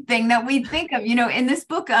freaking thing that we think of. In this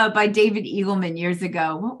book by David Eagleman years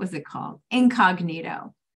ago, what was it called?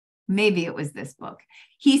 Incognito. Maybe it was this book.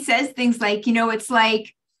 He says things like, it's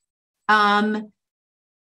like,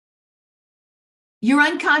 your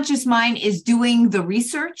unconscious mind is doing the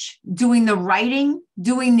research, doing the writing,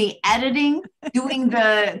 doing the editing, doing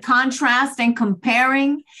the contrast and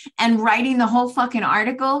comparing, and writing the whole fucking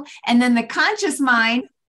article. And then the conscious mind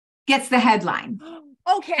gets the headline.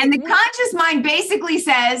 Okay. And the conscious mind basically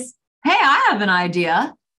says, hey, I have an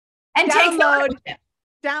idea. And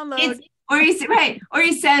download. Or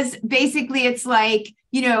he says, basically, it's like,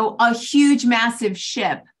 a huge, massive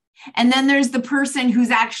ship. And then there's the person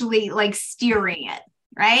who's actually like steering it,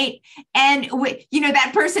 right? And,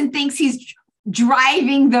 that person thinks he's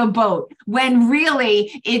driving the boat when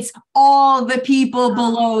really it's all the people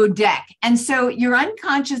below deck. And so your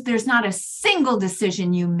unconscious, there's not a single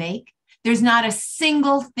decision you make. There's not a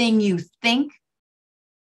single thing you think.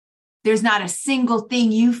 There's not a single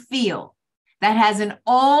thing you feel that hasn't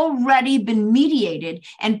already been mediated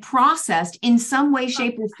and processed in some way,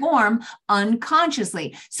 shape, or form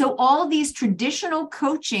unconsciously. So all these traditional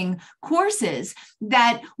coaching courses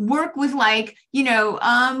that work with like,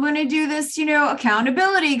 I'm going to do this,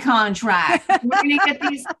 accountability contract. We're going to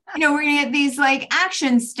get these, like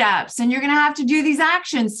action steps, and you're going to have to do these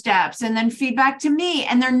action steps and then feedback to me.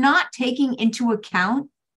 And they're not taking into account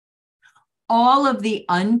all of the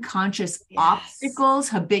unconscious obstacles,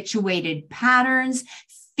 habituated patterns,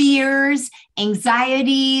 fears,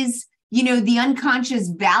 anxieties, the unconscious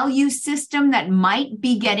value system that might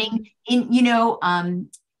be getting in,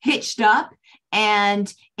 hitched up,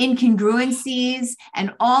 and incongruencies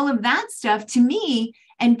and all of that stuff. To me,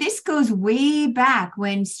 and this goes way back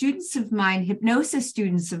when students of mine, hypnosis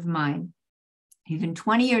students of mine, even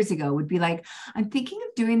 20 years ago, would be like, I'm thinking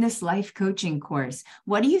of doing this life coaching course.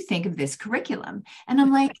 What do you think of this curriculum? And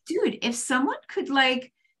I'm like, dude, if someone could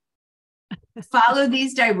like follow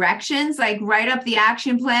these directions, like write up the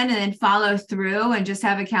action plan and then follow through and just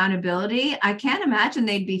have accountability, I can't imagine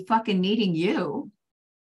they'd be fucking needing you.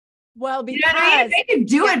 Well, because they could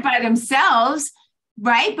do it by themselves,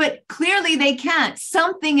 right? But clearly they can't.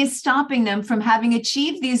 Something is stopping them from having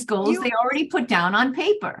achieved these goals they already put down on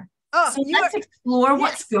paper. So let's explore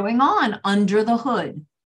what's going on under the hood.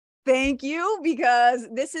 Thank you, because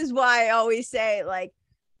this is why I always say,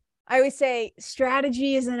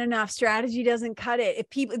 strategy isn't enough. Strategy doesn't cut it.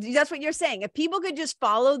 That's what you're saying. If people could just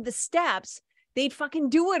follow the steps, they'd fucking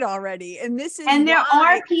do it already. And there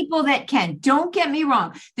are people that can. Don't get me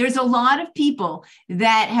wrong. There's a lot of people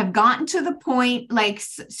that have gotten to the point, like,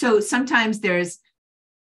 so sometimes there's,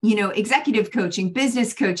 executive coaching,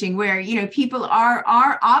 business coaching, where, people are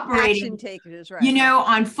operating, takers, right,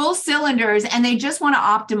 on full cylinders, and they just want to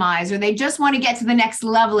optimize, or they just want to get to the next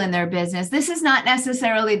level in their business. This is not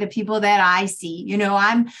necessarily the people that I see.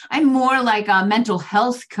 I'm more like a mental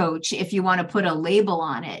health coach, if you want to put a label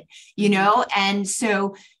on it, and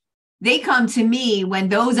so they come to me when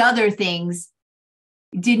those other things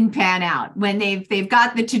didn't pan out, when they've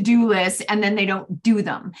got the to-do list and then they don't do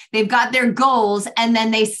them. They've got their goals and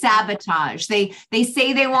then they sabotage. They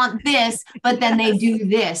say they want this, but then they do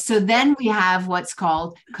this. So then we have what's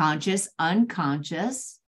called conscious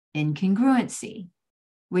unconscious incongruency,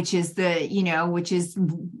 which is which is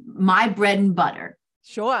my bread and butter.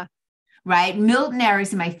 Sure. Right. Milton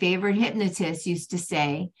Erickson, my favorite hypnotist, used to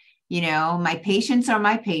say, my patients are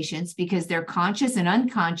my patients because their conscious and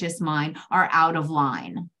unconscious mind are out of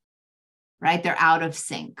line, right? They're out of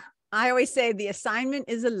sync. I always say the assignment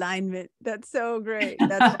is alignment. That's so great.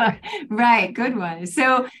 That's right. Good one.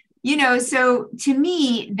 So, so to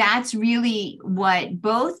me, that's really what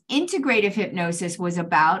both integrative hypnosis was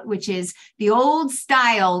about, which is the old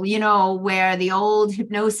style, where the old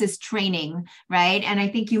hypnosis training, right? And I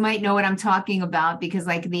think you might know what I'm talking about, because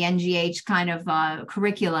like the NGH kind of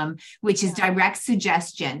curriculum, which is direct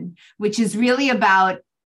suggestion, which is really about,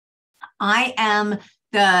 I am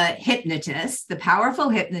the hypnotist, the powerful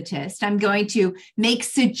hypnotist. I'm going to make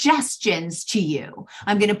suggestions to you.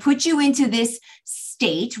 I'm going to put you into this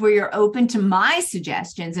state where you're open to my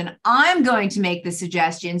suggestions, and I'm going to make the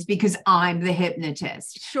suggestions because I'm the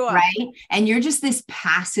hypnotist. Sure. Right. And you're just this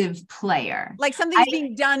passive player. Like something's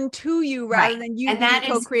being done to you rather than you being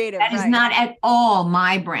co-creative. That is not at all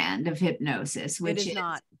my brand of hypnosis, which is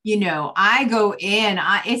not. I go in,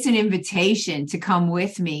 it's an invitation to come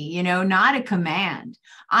with me, not a command.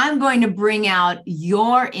 I'm going to bring out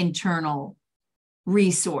your internal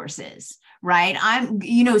resources, right?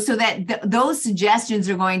 So that those suggestions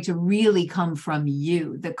are going to really come from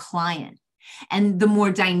you, the client. And the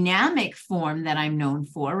more dynamic form that I'm known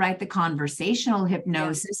for, right? The conversational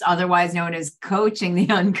hypnosis, otherwise known as coaching the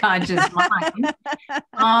unconscious mind.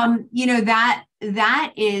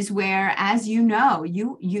 That is where, as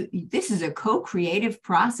this is a co-creative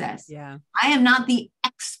process. Yeah. I am not the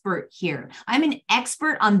expert here. I'm an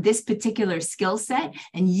expert on this particular skill set,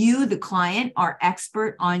 and you, the client, are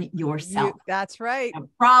expert on yourself. That's right. The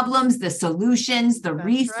problems, the solutions, the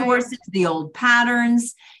resources, the old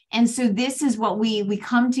patterns. And so this is what we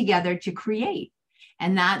come together to create.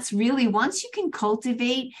 And that's really, once you can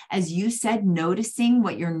cultivate, as you said, noticing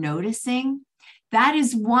what you're noticing, that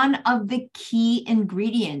is one of the key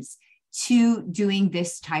ingredients to doing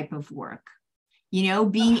this type of work.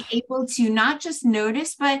 Being able to not just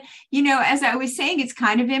notice, but, as I was saying, it's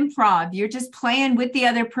kind of improv. You're just playing with the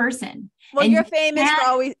other person. Well, you're famous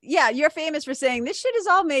for you're famous for saying this shit is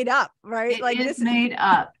all made up, right? This is made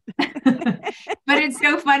up. But it's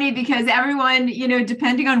so funny because everyone,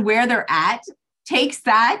 depending on where they're at, takes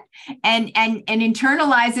that and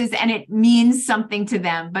internalizes, and it means something to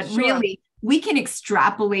them. But really, we can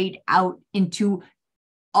extrapolate out into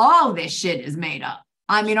all this shit is made up.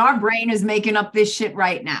 I mean, our brain is making up this shit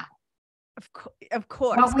right now. Of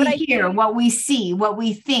course. What we hear, what we see, what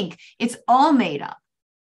we think, it's all made up.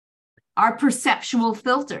 Our perceptual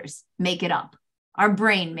filters make it up. Our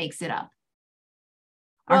brain makes it up.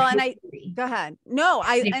 Well, go ahead. No,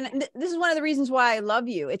 and this is one of the reasons why I love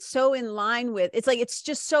you. It's so in line with, it's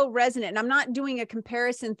just so resonant. And I'm not doing a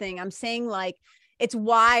comparison thing. I'm saying it's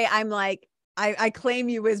why I'm I claim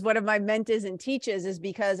you as one of my mentors and teachers, is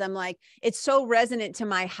because I'm it's so resonant to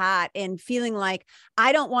my heart, and feeling like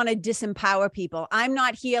I don't want to disempower people. I'm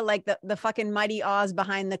not here like the fucking mighty Oz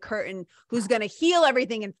behind the curtain who's going to heal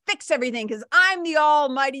everything and fix everything because I'm the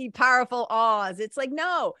almighty powerful Oz. It's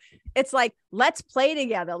no, it's let's play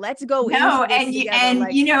together. Let's go. And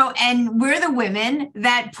we're the women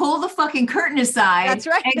that pull the fucking curtain aside. That's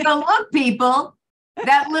right. And go, look, people.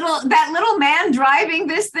 That little man driving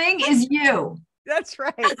this thing is you. That's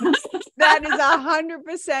right. That is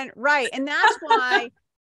 100% right. And that's why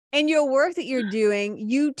in your work that you're doing,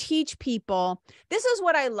 you teach people. This is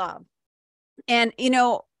what I love. And,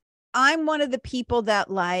 I'm one of the people that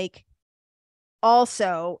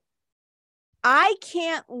also, I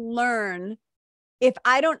can't learn if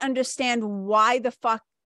I don't understand why the fuck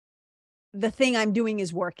the thing I'm doing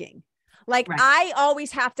is working. Right. I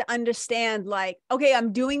always have to understand, okay,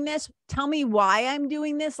 I'm doing this. Tell me why I'm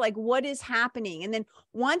doing this. What is happening? And then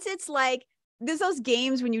once it's there's those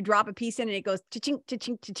games when you drop a piece in and it goes cha-ching,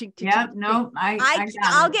 cha-ching, cha-ching, cha-ching. Yeah, no,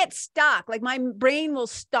 I'll get stuck. My brain will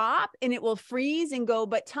stop and it will freeze and go,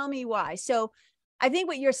 but tell me why. So I think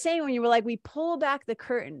what you're saying when you were we pull back the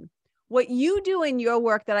curtain, what you do in your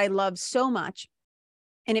work that I love so much,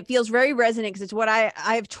 and it feels very resonant because it's what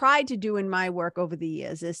I've tried to do in my work over the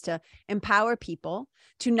years, is to empower people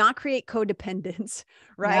to not create codependence,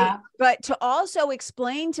 right? Yeah. But to also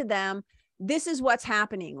explain to them, this is what's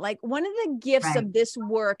happening. One of the gifts of this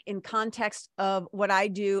work in context of what I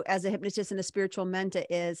do as a hypnotist and a spiritual mentor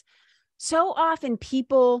is, so often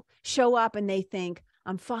people show up and they think,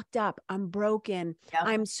 I'm fucked up, I'm broken,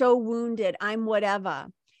 I'm so wounded, I'm whatever.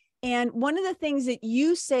 And one of the things that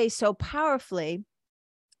you say so powerfully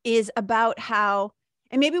is about how,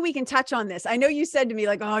 and maybe we can touch on this. I know you said to me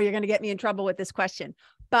oh, you're going to get me in trouble with this question.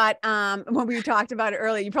 But when we talked about it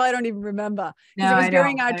earlier, you probably don't even remember. No, it was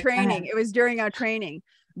during our training. It was during our training.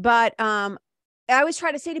 But I always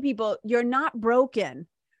try to say to people, you're not broken,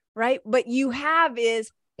 right? What you have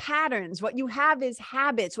is patterns. What you have is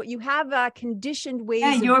habits. What you have conditioned ways.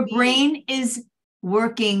 Yeah, your brain is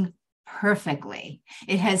working perfectly.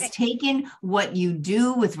 It has taken what you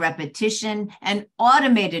do with repetition and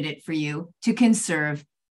automated it for you to conserve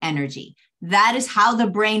energy. That is how the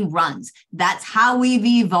brain runs. That's how we've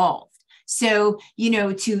evolved. So,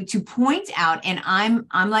 to point out, and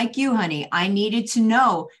I'm like you, honey, I needed to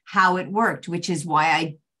know how it worked, which is why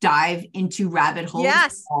I dive into rabbit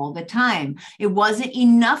holes all the time. It wasn't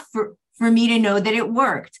enough for me to know that it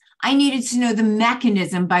worked. I needed to know the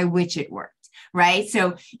mechanism by which it worked. Right.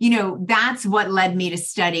 So, that's what led me to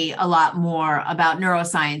study a lot more about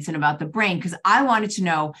neuroscience and about the brain, because I wanted to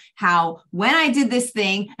know how, when I did this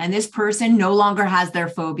thing and this person no longer has their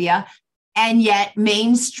phobia, and yet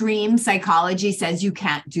mainstream psychology says you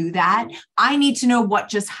can't do that. I need to know what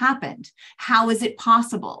just happened. How is it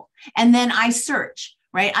possible? And then I search.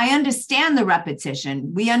 Right. I understand the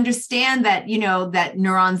repetition. We understand that, that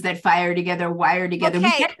neurons that fire together, wire together. Okay.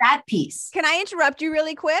 We get that piece. Can I interrupt you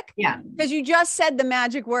really quick? Yeah. Because you just said the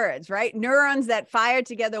magic words, right? Neurons that fire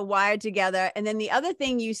together, wire together. And then the other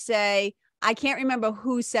thing you say, I can't remember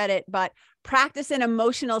who said it, but practice an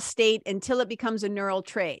emotional state until it becomes a neural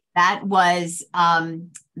trait. That was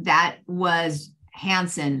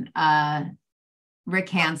Hansen. Rick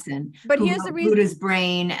Hansen, but here's the reason: Buddha's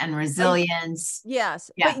brain and resilience.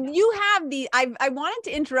 Yes, yeah. But you have I wanted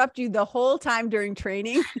to interrupt you the whole time during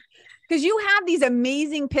training because you have these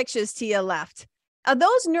amazing pictures to your left. Are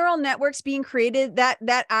those neural networks being created? That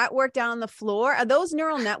artwork down on the floor, are those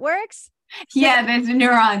neural networks? Yeah, there's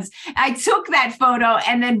neurons. I took that photo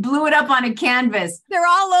and then blew it up on a canvas. They're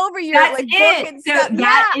all over your That's it. So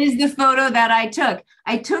that is the photo that I took.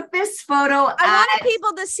 I took this photo. I wanted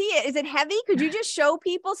people to see it. Is it heavy? Could you just show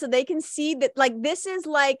people so they can see that? Like, this is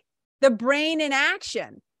like the brain in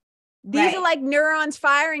action. These are like neurons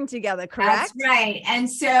firing together, correct? That's right. And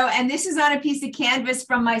this is on a piece of canvas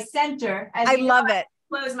from my center. I love it.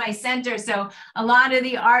 Close my center. So a lot of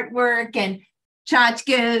the artwork and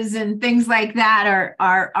tchotchkes and things like that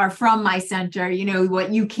are from my center.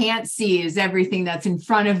 What you can't see is everything that's in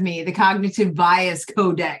front of me, the cognitive bias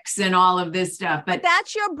codex and all of this stuff. But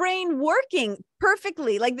that's your brain working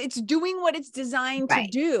perfectly. Like, it's doing what it's designed to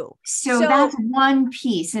do. So that's one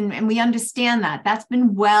piece. And we understand that. That's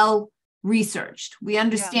been well researched. We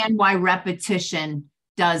understand why repetition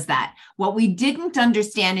does that. What we didn't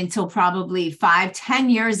understand until probably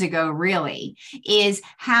 5-10 years ago, really, is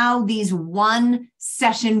how these one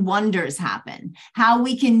session wonders happen, how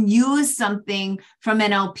we can use something from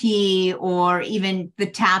NLP or even the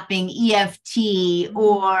tapping EFT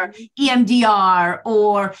or EMDR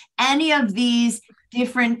or any of these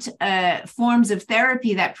different forms of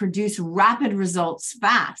therapy that produce rapid results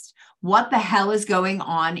fast. What the hell is going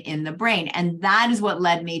on in the brain? And that is what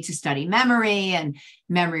led me to study memory and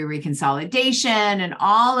memory reconsolidation and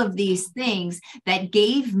all of these things that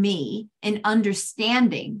gave me an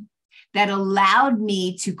understanding that allowed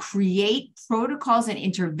me to create protocols and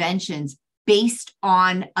interventions based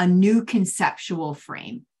on a new conceptual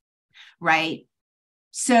frame, right?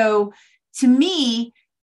 So to me,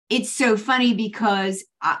 it's so funny because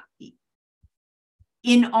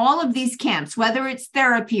in all of these camps, whether it's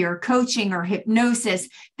therapy or coaching or hypnosis,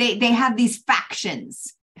 they have these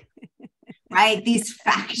factions, right? These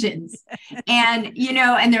factions. And,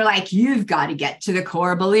 and they're like, you've got to get to the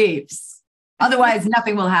core beliefs. Otherwise,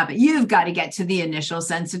 nothing will happen. You've got to get to the initial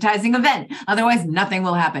sensitizing event. Otherwise, nothing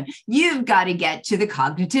will happen. You've got to get to the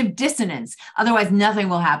cognitive dissonance. Otherwise, nothing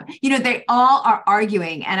will happen. they all are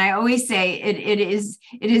arguing. And I always say it is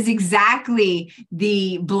exactly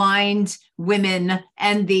the blind women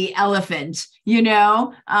and the elephant,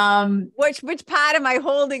 Which part am I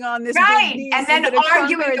holding on this? Right. And then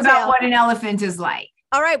arguing about what an elephant is like.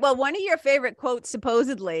 All right. Well, one of your favorite quotes,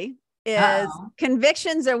 supposedly, is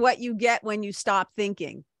convictions are what you get when you stop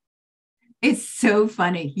thinking. It's so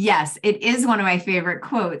funny. Yes, it is one of my favorite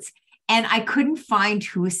quotes. And I couldn't find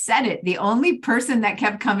who said it. The only person that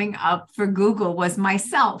kept coming up for Google was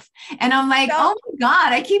myself. And I'm like, oh my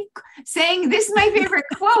God, I keep saying this is my favorite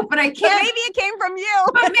quote, but I can't. But maybe it came from you.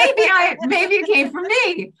 But maybe it came from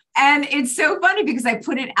me. And it's so funny because I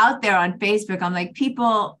put it out there on Facebook. I'm like,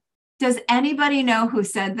 people, does anybody know who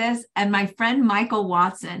said this? And my friend Michael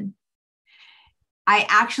Watson, I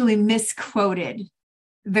actually misquoted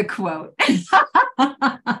the quote. And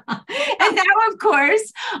now, of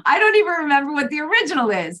course, I don't even remember what the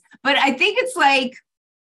original is, but I think it's like,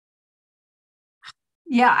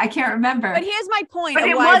 I can't remember. But here's my point. But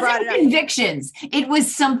it wasn't convictions. It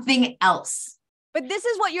was something else. But this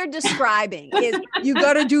is what you're describing is you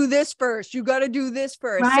got to do this first. You got to do this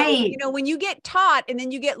first. Right. So, when you get taught and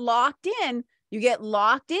then you get locked in, you get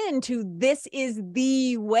locked into this is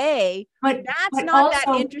the way, but that's not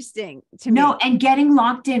also, that interesting to me. No, and getting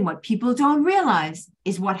locked in, what people don't realize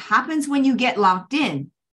is what happens when you get locked in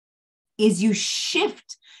is you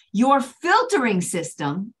shift your filtering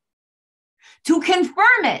system to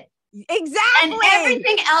confirm it. Exactly. And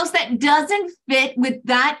everything else that doesn't fit with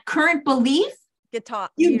that current belief, get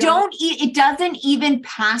taught. It doesn't even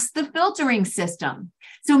pass the filtering system.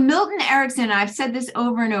 So Milton Erickson, I've said this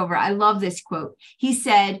over and over. I love this quote. He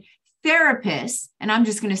said, therapists, and I'm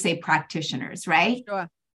just going to say practitioners, right? Sure.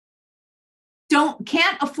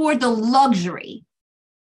 Can't afford the luxury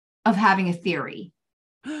of having a theory.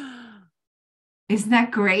 Isn't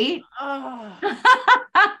that great? Oh.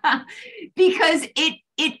 Because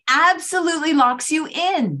it absolutely locks you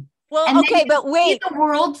in. Well, and okay, but wait. See the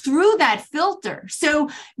world through that filter. So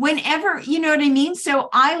whenever, you know what I mean? So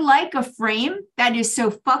I like a frame that is so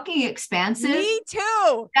fucking expansive. Me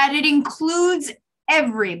too. That it includes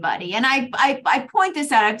everybody. And I point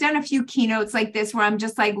this out. I've done a few keynotes like this where I'm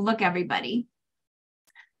just like, look, everybody,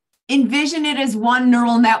 envision it as one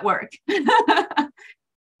neural network.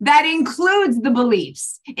 That includes the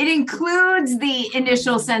beliefs. It includes the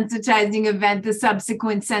initial sensitizing event, the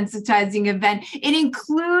subsequent sensitizing event. It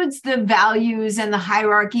includes the values and the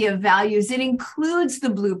hierarchy of values. It includes the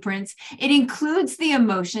blueprints. It includes the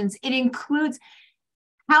emotions. It includes,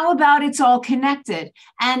 how about it's all connected?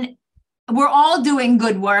 And we're all doing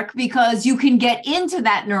good work because you can get into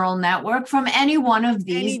that neural network from any one of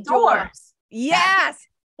these doors. Yes.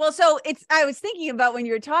 Well, so I was thinking about when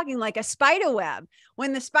you were talking like a spider web,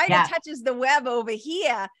 when the spider touches the web over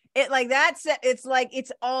here, it's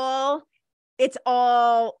all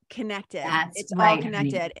connected. It's all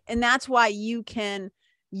connected. And that's why you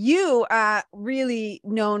are really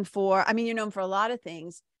known for, I mean, you're known for a lot of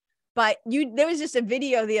things, but there was just a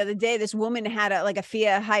video the other day. This woman had a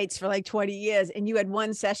fear of heights for like 20 years. And you had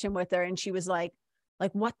one session with her and she was like,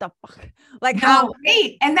 what the fuck? Like, how?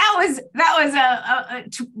 Wait. And that was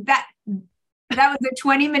a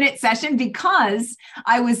 20-minute session because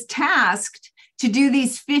I was tasked to do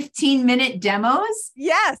these 15-minute demos.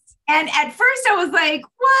 Yes. And at first I was like,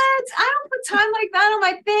 what? I don't put time like that on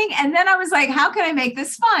my thing. And then I was like, how can I make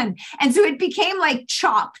this fun? And so it became like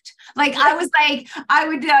chopped. Like I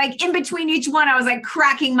would in between each one, I was like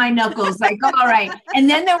cracking my knuckles, like, all right. And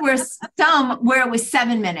then there were some where it was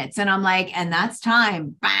 7 minutes and I'm like, and that's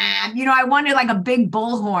time. Bam. You know, I wanted like a big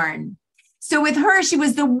bullhorn. So with her, she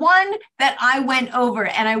was the one that I went over,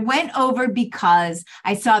 and I went over because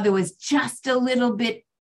I saw there was just a little bit,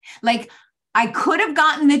 like I could have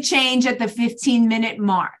gotten the change at the 15-minute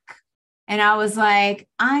mark. And I was like,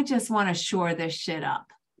 I just want to shore this shit up.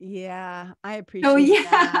 Yeah, I appreciate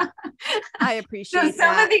that. I appreciate that. So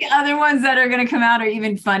some of the other ones that are going to come out are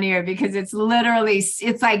even funnier because it's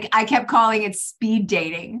like, I kept calling it speed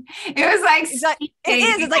dating. It was like, it's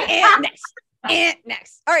like, and next. And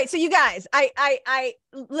next. All right. So you guys, I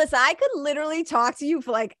listen, I could literally talk to you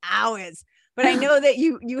for like hours, but I know that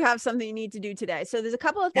you have something you need to do today. So there's a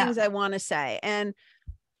couple of things I want to say. And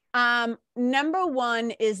number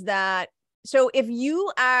one is that, so if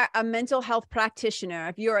you are a mental health practitioner,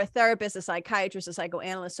 if you're a therapist, a psychiatrist, a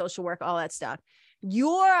psychoanalyst, social work, all that stuff,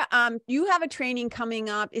 you have a training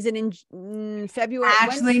coming up. Is it in February?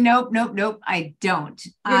 Actually, nope. I don't.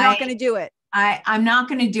 You're not going to do it. I'm not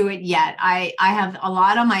going to do it yet. I have a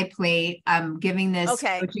lot on my plate. I'm giving this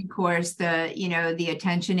coaching course the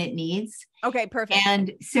attention it needs. Okay, perfect.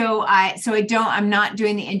 And so I'm not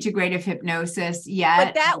doing the integrative hypnosis yet.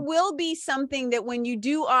 But that will be something that when you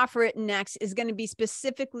do offer it next is going to be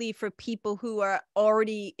specifically for people who are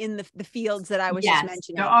already in the fields that I was just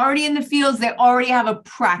mentioning. They're already in the fields. They already have a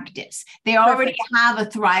practice. They already have a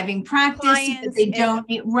thriving practice. That they don't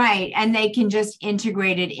need, right. And they can just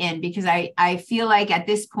integrate it in because I feel like at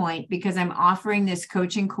this point, because I'm offering this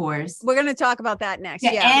coaching course. We're going to talk about that next.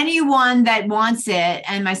 Anyone that wants it,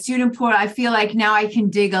 and my student portal, I feel like now I can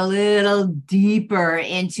dig a little deeper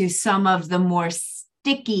into some of the more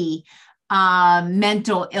sticky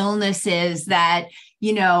mental illnesses that,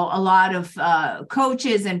 a lot of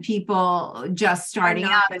coaches and people just starting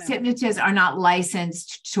out as hypnotists are not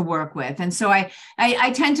licensed to work with. And so I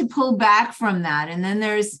tend to pull back from that. And then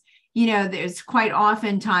there's quite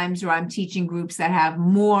often times where I'm teaching groups that have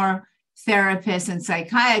more therapists and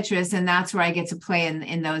psychiatrists, and that's where I get to play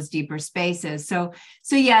in those deeper spaces. So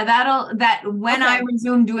when I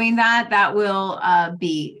resume doing that will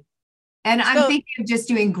be, and I'm thinking of just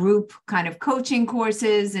doing group kind of coaching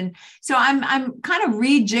courses. And so I'm kind of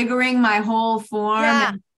rejiggering my whole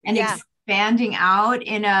form and expanding out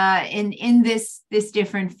in this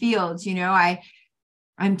different fields.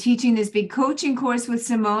 I'm teaching this big coaching course with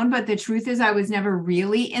Simone, but the truth is I was never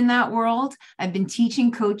really in that world. I've been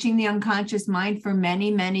teaching coaching the unconscious mind for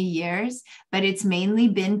many, many years, but it's mainly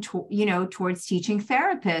been, towards teaching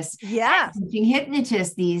therapists, teaching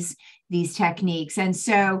hypnotists these techniques. And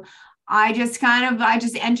so I just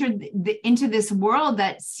entered into this world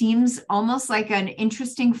that seems almost like an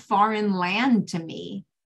interesting foreign land to me.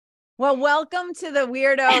 Well, welcome to the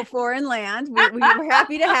weirdo foreign land. We're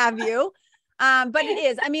happy to have you. But it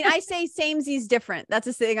is. I mean, I say samesies different. That's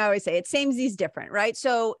the thing I always say. It's samesies different, right?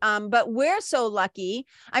 So, but we're so lucky.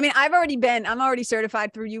 I mean, I'm already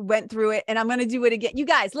certified through you, went through it, and I'm going to do it again. You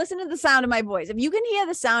guys, listen to the sound of my voice. If you can hear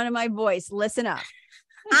the sound of my voice, listen up.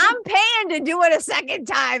 I'm paying to do it a second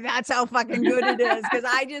time. That's how fucking good it is. Because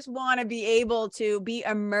I just want to be able to be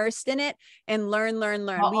immersed in it and learn.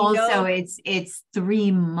 Well, it's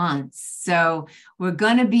 3 months. So we're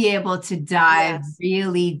going to be able to dive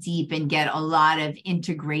really deep and get a lot of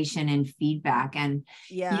integration and feedback. And,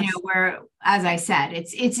 as I said,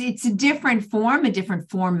 it's a different form, a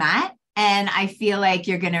different format. And I feel like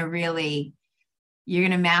you're going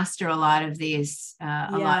to master a lot of these things.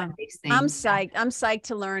 I'm psyched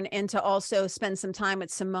to learn and to also spend some time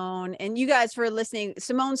with Simone. And you guys for listening,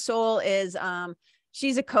 Simone Soul is,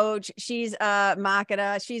 she's a coach. She's a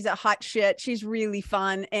marketer. She's a hot shit. She's really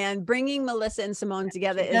fun. And bringing Melissa and Simone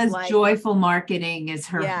together is like joyful marketing is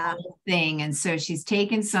her whole thing. And so she's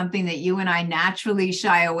taken something that you and I naturally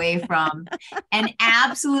shy away from and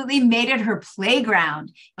absolutely made it her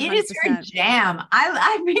playground. 100%. It is her jam.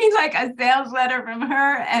 I read like a sales letter from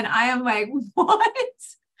her and I am like, what?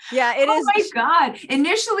 Yeah, it is. Oh my God.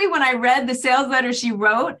 Initially, when I read the sales letter she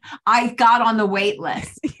wrote, I got on the wait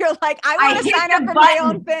list. You're like, I want to sign up for my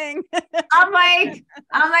own thing. I'm like,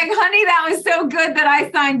 honey, that was so good that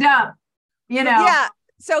I signed up, Yeah.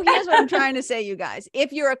 So here's what I'm trying to say, you guys.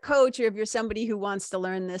 If you're a coach or if you're somebody who wants to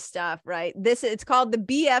learn this stuff, right? It's called the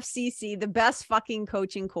BFCC, the Best Fucking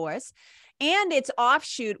Coaching Course. And it's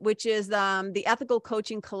offshoot, which is the Ethical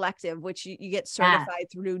Coaching Collective, which you get certified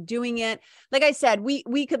through doing it. Like I said,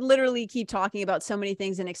 we could literally keep talking about so many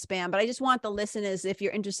things and expand, but I just want the listeners, if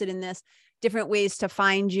you're interested in this, different ways to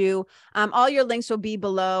find you. All your links will be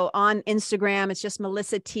below. On Instagram, it's just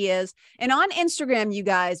Melissa Tears. And on Instagram, you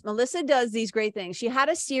guys, Melissa does these great things. She had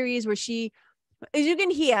a series where as you can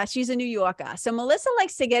hear, she's a New Yorker. So Melissa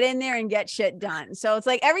likes to get in there and get shit done. So it's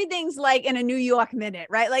like everything's like in a New York minute,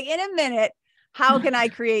 right? Like in a minute, how can I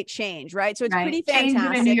create change, right? So it's pretty fantastic.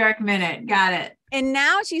 Change in a New York minute. Got it. And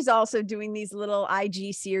now she's also doing these little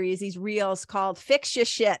IG series, these reels called Fix Your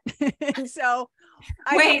Shit. So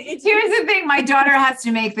here's the thing. My daughter has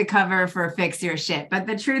to make the cover for Fix Your Shit. But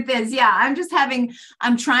the truth is,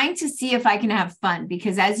 I'm trying to see if I can have fun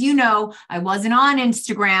because as you know, I wasn't on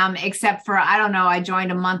Instagram except for, I don't know, I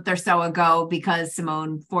joined a month or so ago because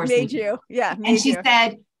Simone forced me. And she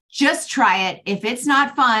said, just try it. If it's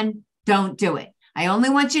not fun, don't do it. I only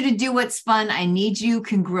want you to do what's fun. I need you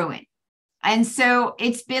congruent. And so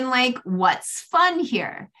it's been like, what's fun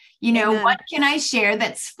here? What can I share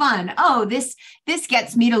that's fun? Oh, this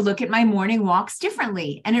gets me to look at my morning walks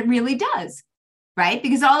differently. And it really does, right?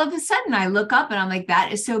 Because all of a sudden I look up and I'm like,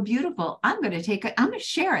 that is so beautiful. I'm going to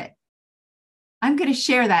share it. I'm going to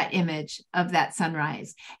share that image of that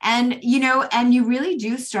sunrise. And you really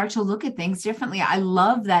do start to look at things differently. I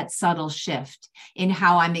love that subtle shift in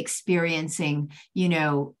how I'm experiencing,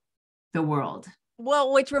 the world.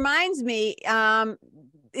 Well, which reminds me,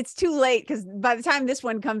 it's too late because by the time this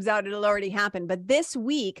one comes out, it'll already happen. But this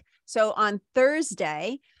week, so on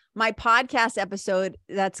Thursday, my podcast episode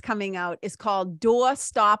that's coming out is called Door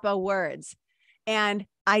Stopper Words. And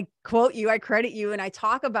I quote you, I credit you, and I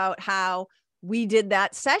talk about how we did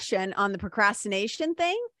that session on the procrastination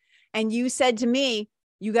thing. And you said to me,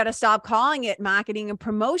 you got to stop calling it marketing and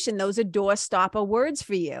promotion. Those are door stopper words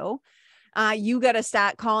for you. You got to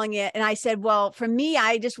start calling it. And I said, well, for me,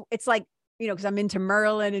 it's like, because I'm into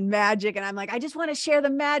Merlin and magic. And I'm like, I just want to share the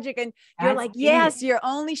magic. And you're like, yes, you're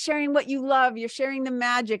only sharing what you love. You're sharing the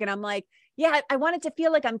magic. And I'm like, yeah, I want it to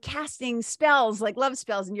feel like I'm casting spells, like love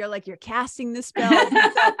spells. And you're like, you're casting the spells.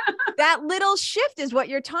 So that little shift is what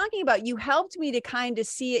you're talking about. You helped me to kind of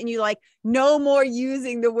see it. And you like, no more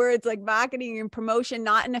using the words like marketing and promotion,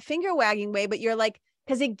 not in a finger wagging way, but you're like,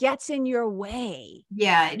 because it gets in your way.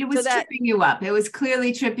 Yeah, it was tripping you up. It was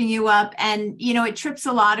clearly tripping you up. And, it trips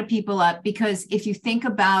a lot of people up because if you think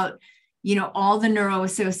about, all the neuro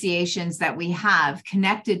associations that we have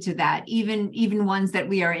connected to that, even ones that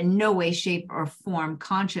we are in no way, shape, or form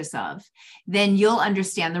conscious of, then you'll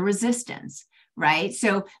understand the resistance, right?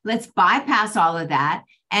 So let's bypass all of that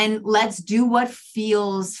and let's do what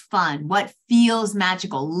feels fun, what feels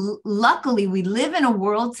magical. Luckily, we live in a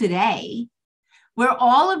world today where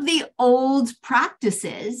all of the old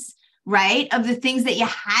practices, right, of the things that you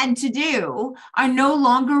had to do are no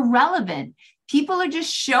longer relevant. People are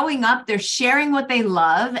just showing up, they're sharing what they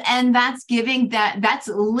love, and that's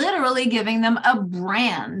literally giving them a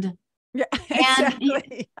brand. Yeah,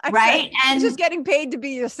 exactly. Right. And just getting paid to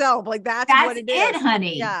be yourself. Like that's what it is,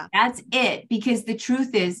 honey. Yeah. That's it. Because the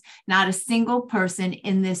truth is not a single person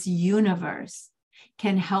in this universe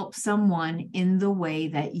can help someone in the way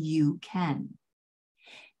that you can.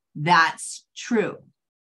 That's true.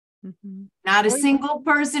 Mm-hmm. Not a single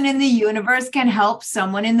person in the universe can help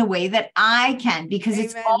someone in the way that I can, because Amen.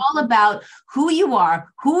 It's all about who you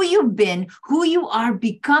are, who you've been, who you are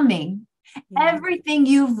becoming, everything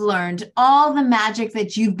you've learned, all the magic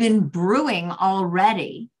that you've been brewing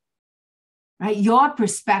already, right? Your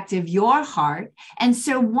perspective, your heart. And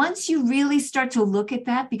so once you really start to look at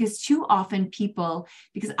that, because too often people,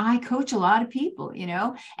 because I coach a lot of people, you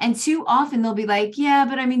know, and too often they'll be like, yeah,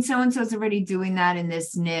 but I mean, so-and-so's already doing that in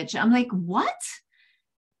this niche. I'm like, what?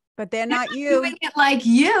 But they're not you. Doing it like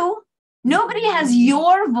you. Nobody has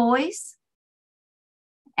your voice.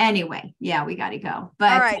 Anyway, yeah, we got to go.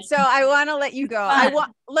 But all right, so I want to let you go. I'm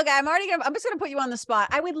just going to put you on the spot.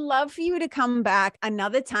 I would love for you to come back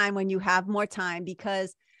another time when you have more time,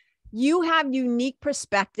 because you have unique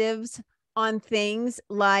perspectives on things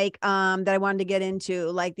like that I wanted to get into,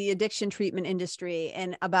 like the addiction treatment industry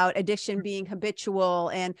and about addiction being habitual.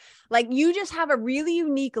 And like, you just have a really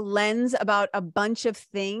unique lens about a bunch of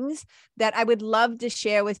things that I would love to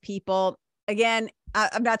share with people. Again,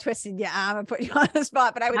 I'm not twisted. Yeah, I'm gonna put you on the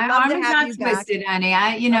spot, but I would love to have you back. My arm is not twisted,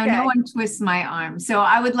 honey. No one twists my arm. So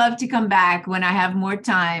I would love to come back when I have more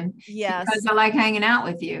time. Yes. Because I like hanging out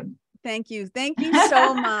with you. Thank you. Thank you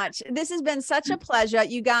so much. This has been such a pleasure.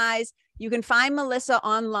 You guys, you can find Melissa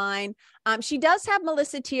online. She does have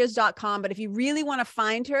melissatears.com, but if you really want to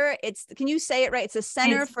find her, can you say it right? It's a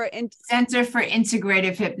Center for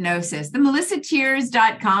Integrative Hypnosis. The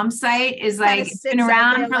melissatears.com site is like, it's been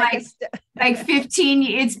around for like 15,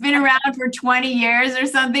 it's been around for 20 years or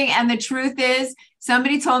something. And the truth is,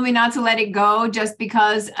 somebody told me not to let it go just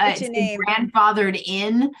because it's grandfathered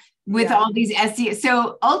in with all these SEO.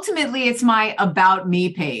 So ultimately it's my about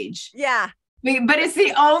me page. Yeah. But it's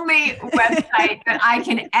the only website that I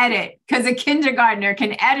can edit, because a kindergartner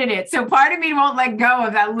can edit it. So part of me won't let go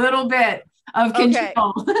of that little bit of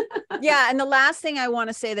control. Yeah. And the last thing I want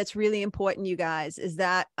to say that's really important, you guys, is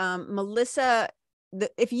that Melissa,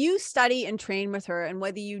 if you study and train with her, and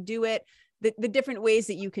whether you do it, the different ways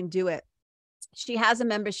that you can do it, she has a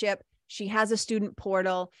membership. She has a student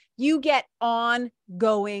portal. You get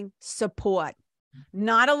ongoing support.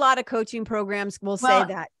 Not a lot of coaching programs will say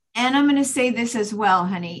that. And I'm going to say this as well,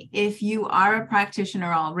 honey. If you are a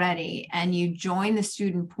practitioner already and you join the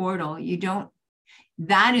student portal,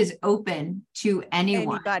 that is open to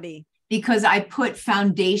anyone. Anybody. Because I put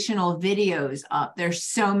foundational videos up. There's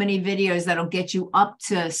so many videos that'll get you up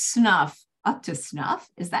to snuff. Up to snuff?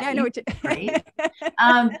 Is that great?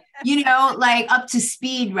 Like up to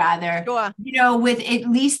speed, rather. Sure. With at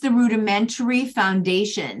least the rudimentary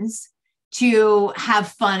foundations to have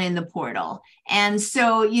fun in the portal. And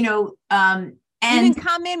so, and you can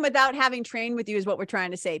come in without having trained with you is what we're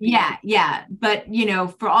trying to say. People. Yeah. But,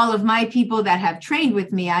 for all of my people that have trained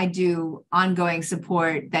with me, I do ongoing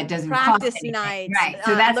support that doesn't practice cost nights. Right.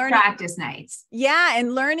 So that's practice nights. Yeah.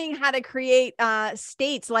 And learning how to create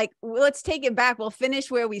states. Like, let's take it back. We'll finish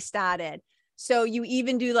where we started. So you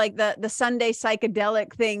even do like the Sunday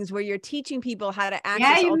psychedelic things where you're teaching people how to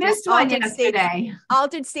access you missed one yesterday.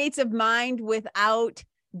 Altered states of mind without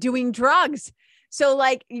doing drugs. So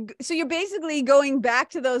you're basically going back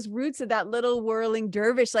to those roots of that little whirling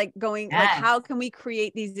dervish, like how can we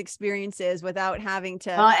create these experiences without having to?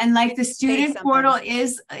 Well, and like the student portal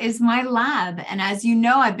is my lab. And as you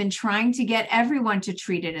know, I've been trying to get everyone to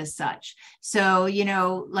treat it as such. So,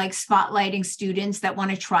 like spotlighting students that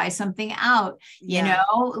want to try something out,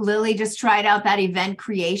 Lily just tried out that event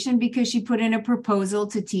creation because she put in a proposal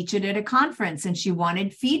to teach it at a conference and she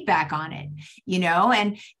wanted feedback on it,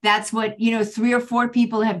 and that's what, 3 or 4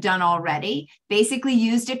 people have done already, basically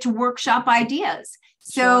used it to workshop ideas.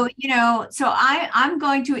 So, sure. I'm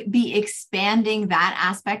going to be expanding that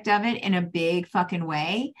aspect of it in a big fucking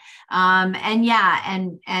way. And I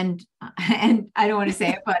don't want to say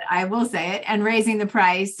it, but I will say it, and raising the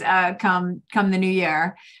price come the new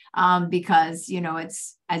year, because,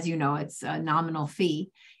 it's, as you know, it's a nominal fee,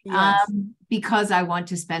 because I want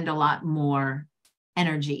to spend a lot more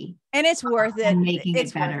energy. And it's worth it. Making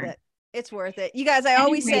it better. It's worth it. You guys, I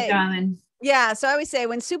always say, darling. Yeah. So I always say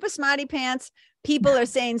when super smarty pants people are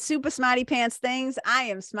saying super smarty pants things, I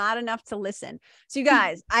am smart enough to listen. So you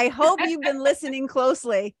guys, I hope you've been listening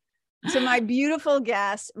closely to my beautiful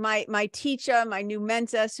guest, my teacher, my new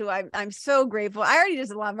mentor, who I'm so grateful. I already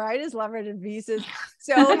just love her. I just love her to pieces.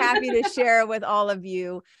 So happy to share with all of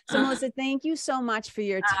you. So Melissa, thank you so much for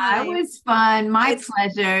your time. It was fun. My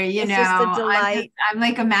pleasure. It's just a delight. I'm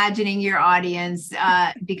like imagining your audience,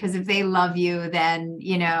 because if they love you, then,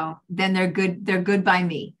 then they're good. They're good by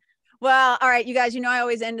me. Well, all right, you guys, I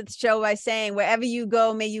always end the show by saying, wherever you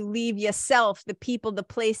go, may you leave yourself, the people, the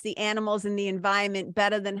place, the animals, and the environment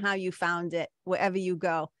better than how you found it. Wherever you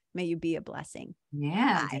go, may you be a blessing.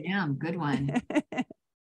 Yeah, damn, good one.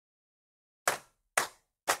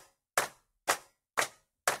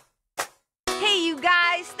 Hey, you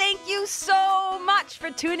guys, thank you so much for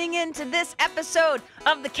tuning in to this episode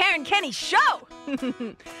of the Karen Kenney Show.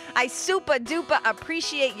 I super duper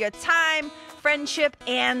appreciate your time, friendship,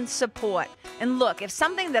 and support. And look, if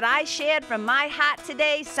something that I shared from my heart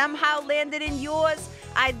today somehow landed in yours,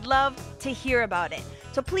 I'd love to hear about it.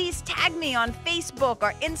 So please tag me on Facebook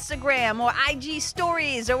or Instagram or IG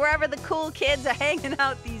stories or wherever the cool kids are hanging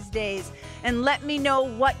out these days, and let me know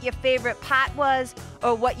what your favorite part was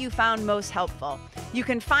or what you found most helpful. You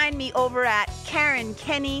can find me over at Karen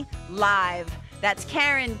Kenney Live. That's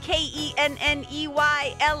Karen, KenneYlive.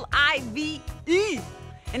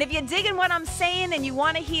 And if you're digging what I'm saying and you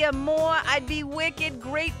want to hear more, I'd be wicked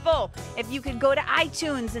grateful if you could go to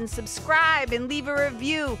iTunes and subscribe and leave a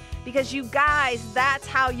review, because you guys, that's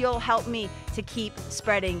how you'll help me to keep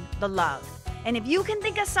spreading the love. And if you can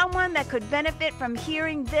think of someone that could benefit from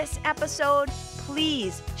hearing this episode,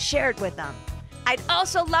 please share it with them. I'd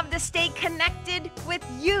also love to stay connected with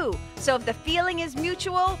you. So if the feeling is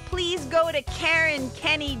mutual, please go to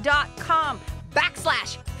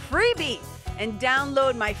KarenKenney.com/freebie and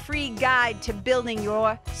download my free guide to building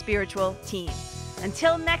your spiritual team.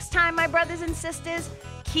 Until next time, my brothers and sisters,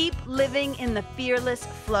 keep living in the fearless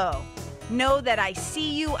flow. Know that I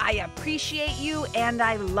see you, I appreciate you, and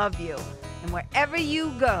I love you. And wherever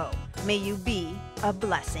you go, may you be a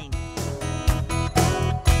blessing.